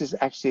world, this is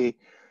actually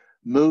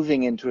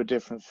moving into a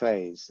different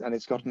phase, and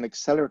it's got an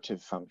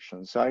accelerative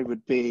function. So I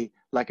would be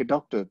like a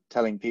doctor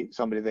telling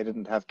somebody they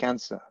didn't have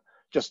cancer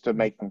just to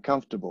make them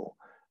comfortable.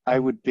 I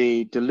would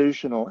be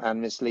delusional and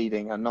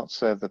misleading and not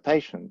serve the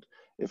patient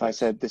if I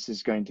said this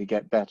is going to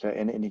get better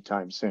in any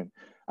time soon.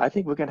 I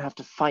think we're going to have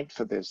to fight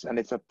for this, and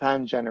it's a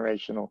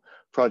pan-generational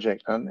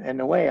project. And in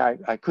a way,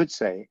 I could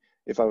say,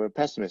 if I were a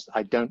pessimist,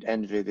 I don't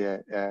envy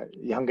the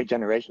younger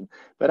generation,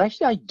 but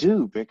actually I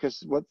do,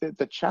 because what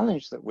the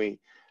challenge that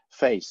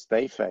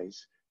they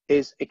face,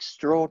 is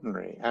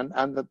extraordinary. And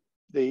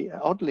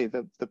oddly,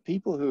 the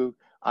people who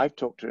I've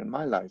talked to in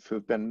my life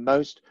who've been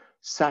most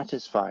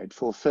satisfied,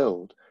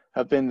 fulfilled,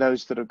 have been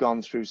those that have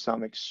gone through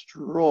some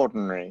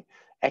extraordinary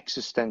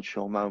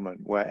existential moment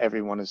where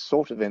everyone is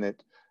sort of in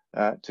it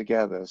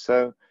together.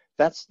 So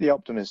that's the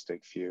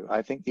optimistic view.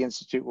 I think the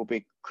Institute will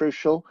be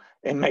crucial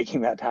in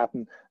making that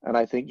happen. And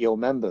I think your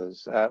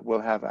members will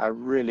have a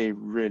really,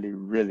 really,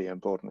 really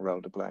important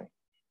role to play.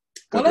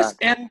 Well, let's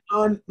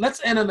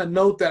end on a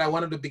note that I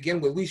wanted to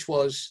begin with, which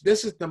was,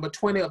 this is number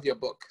 20 of your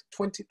book.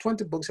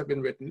 20 books have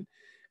been written.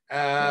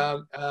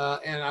 And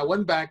I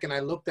went back and I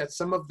looked at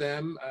some of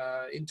them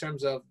in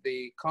terms of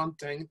the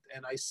content,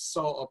 and I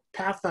saw a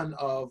pattern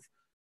of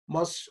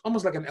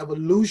almost like an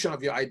evolution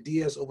of your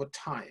ideas over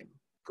time,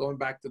 going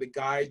back to the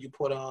guide you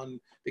put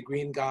on, the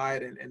Green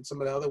Guide, and some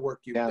of the other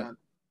work you've done.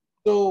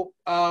 So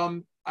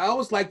I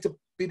always like to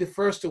be the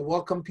first to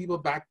welcome people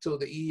back to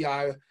the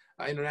EEI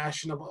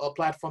International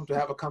platform to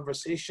have a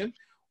conversation.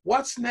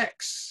 What's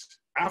next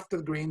after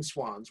the Green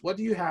Swans? What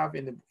do you have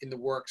in the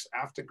works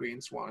after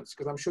Green Swans?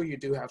 Because I'm sure you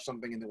do have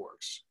something in the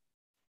works.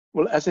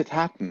 Well, as it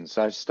happens,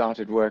 I've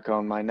started work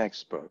on my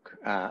next book.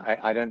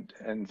 I don't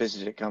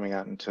envisage it coming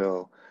out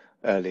until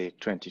early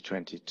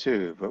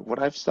 2022, but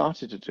what I've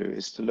started to do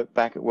is to look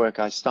back at work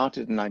I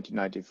started in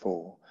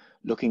 1994,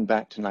 looking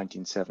back to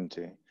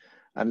 1970,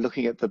 and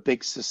looking at the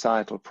big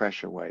societal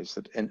pressure waves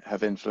that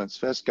have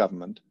influenced first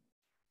government,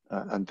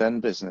 and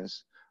then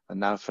business, and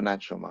now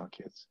financial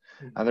markets.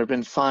 And there have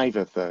been 5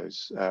 of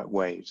those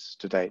waves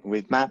to date. And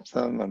we've mapped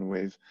them, and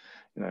we've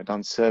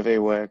done survey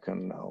work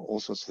and all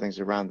sorts of things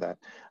around that.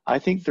 I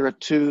think there are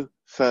 2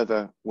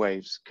 further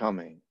waves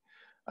coming.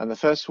 And the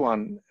first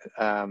one,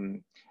 I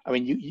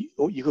mean,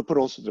 you could put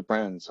all sorts of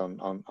brands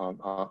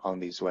on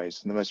these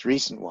waves. And the most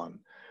recent one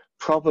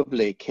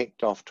probably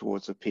kicked off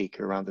towards a peak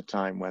around the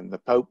time when the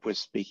Pope was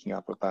speaking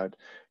up about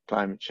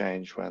climate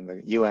change, when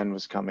the UN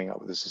was coming up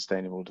with the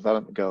Sustainable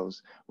Development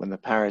Goals, when the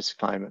Paris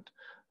Climate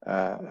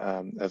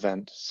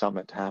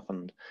Summit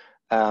happened.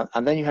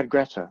 And then you had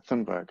Greta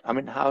Thunberg. I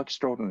mean, how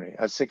extraordinary,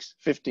 a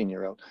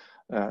 15-year-old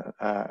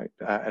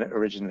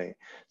originally,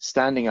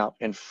 standing up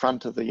in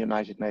front of the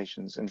United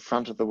Nations, in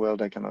front of the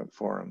World Economic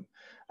Forum,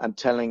 and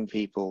telling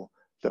people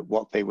that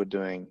what they were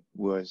doing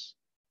was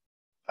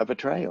a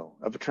betrayal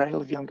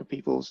of younger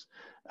people's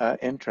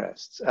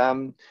interests.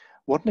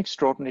 What an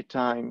extraordinary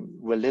time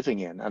we're living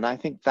in. And I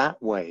think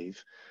that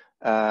wave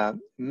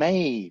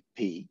may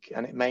peak,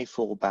 and it may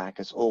fall back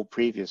as all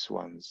previous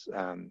ones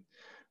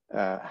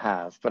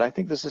have. But I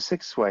think there's a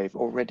 6th wave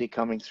already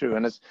coming through.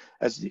 And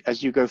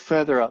as you go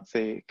further up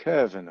the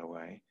curve, in a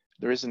way,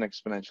 there is an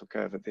exponential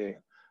curve at the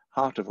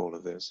heart of all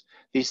of this.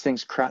 These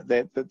things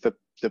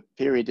the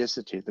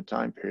periodicity, the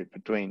time period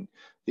between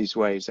these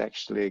waves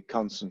actually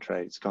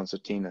concentrates,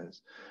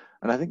 concertinas.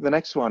 And I think the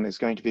next one is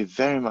going to be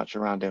very much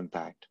around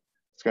impact.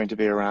 It's going to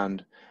be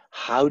around,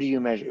 how do you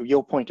measure,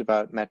 your point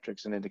about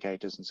metrics and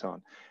indicators and so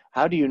on.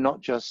 How do you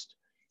not just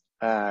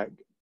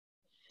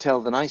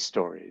tell the nice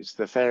stories,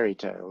 the fairy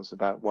tales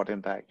about what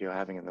impact you're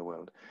having in the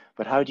world,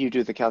 but how do you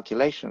do the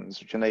calculations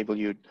which enable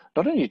you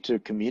not only to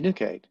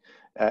communicate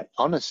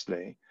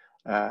honestly,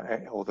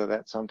 although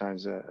that's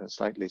sometimes a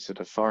slightly sort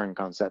of foreign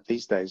concept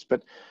these days,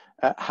 but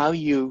how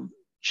you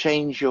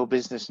change your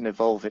business and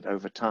evolve it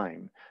over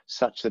time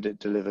such that it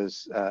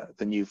delivers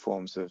the new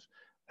forms of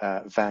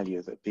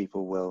value that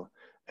people will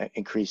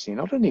increasingly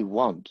not only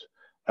want,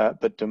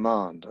 but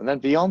demand. And then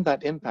beyond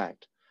that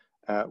impact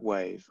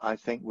wave, I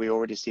think we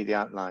already see the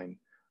outline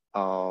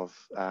of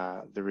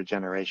the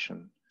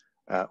regeneration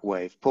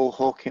wave. Paul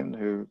Hawken,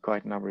 who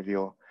quite a number of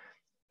your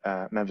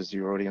members of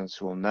your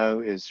audience will know,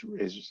 is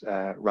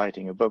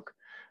writing a book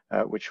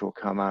which will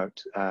come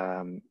out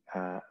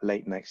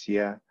late next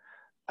year,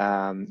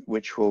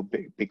 which will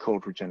be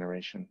called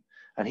Regeneration.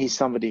 And he's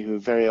somebody who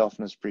very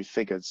often has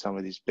prefigured some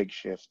of these big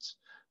shifts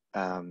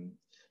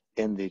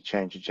in the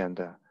change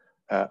agenda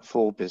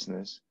for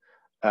business.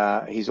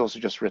 He's also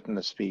just written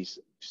a piece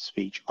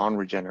speech on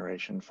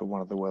regeneration for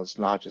one of the world's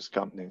largest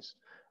companies,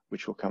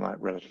 which will come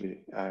out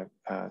relatively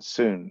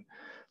soon.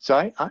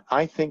 So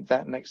I think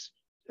that next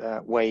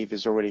wave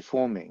is already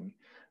forming,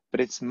 but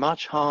it's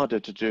much harder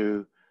to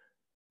do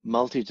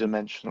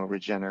multi-dimensional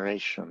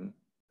regeneration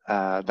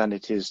than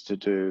it is to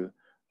do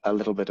a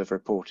little bit of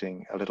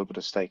reporting, a little bit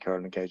of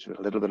stakeholder engagement,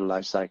 a little bit of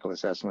life cycle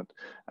assessment,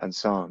 and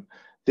so on.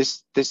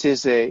 This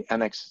is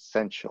an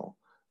existential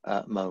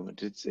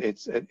moment.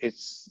 It's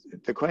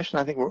the question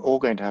I think we're all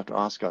going to have to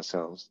ask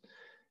ourselves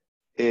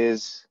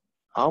is,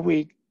 are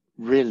we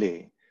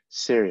really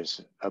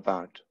serious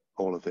about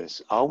all of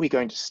this? Are we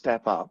going to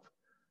step up?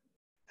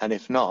 And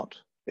if not,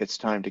 it's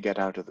time to get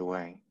out of the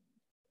way.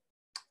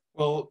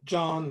 Well,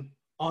 John,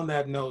 on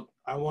that note,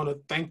 I want to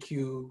thank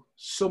you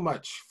so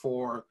much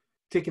for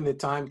taking the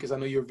time, because I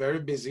know you're very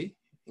busy,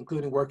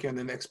 including working on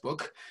the next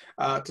book,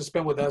 to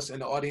spend with us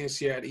and the audience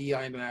here at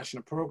EEI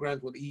International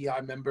Programs with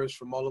EEI members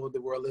from all over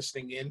the world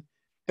listening in.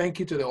 Thank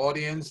you to the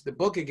audience. The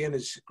book, again,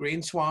 is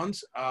Green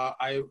Swans.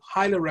 I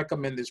highly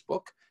recommend this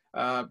book.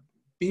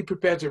 Be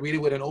prepared to read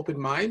it with an open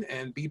mind,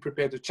 and be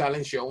prepared to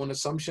challenge your own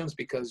assumptions,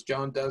 because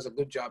John does a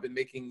good job in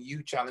making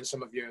you challenge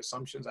some of your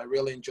assumptions. I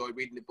really enjoy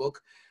reading the book.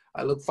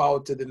 I look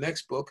forward to the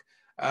next book.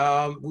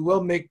 We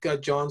will make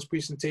John's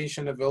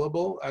presentation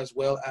available, as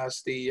well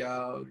as the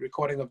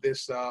recording of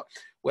this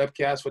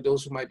webcast for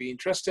those who might be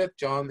interested.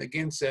 John,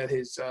 again, said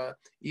his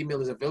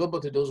email is available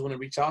to those who want to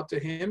reach out to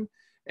him.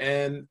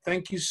 And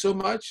thank you so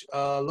much.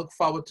 Look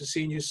forward to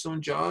seeing you soon,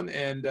 John.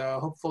 And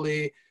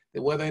hopefully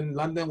the weather in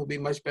London will be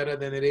much better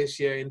than it is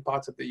here in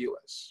parts of the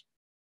US.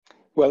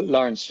 Well,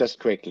 Lawrence, just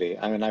quickly,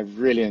 I mean, I've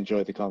really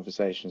enjoyed the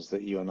conversations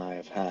that you and I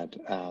have had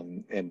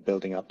in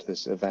building up to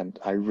this event.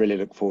 I really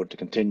look forward to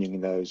continuing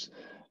those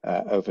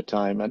over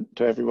time. And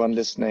to everyone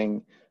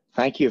listening,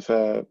 thank you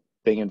for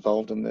being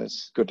involved in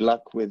this. Good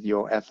luck with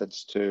your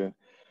efforts to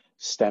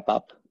step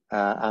up.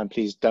 And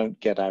please don't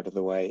get out of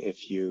the way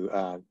if you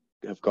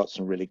have got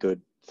some really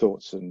good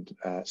thoughts and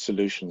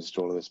solutions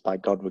to all of this. By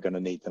God, we're going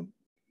to need them.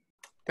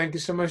 Thank you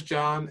so much,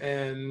 John,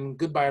 and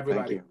goodbye,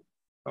 everybody. Thank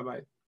you.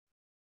 Bye-bye.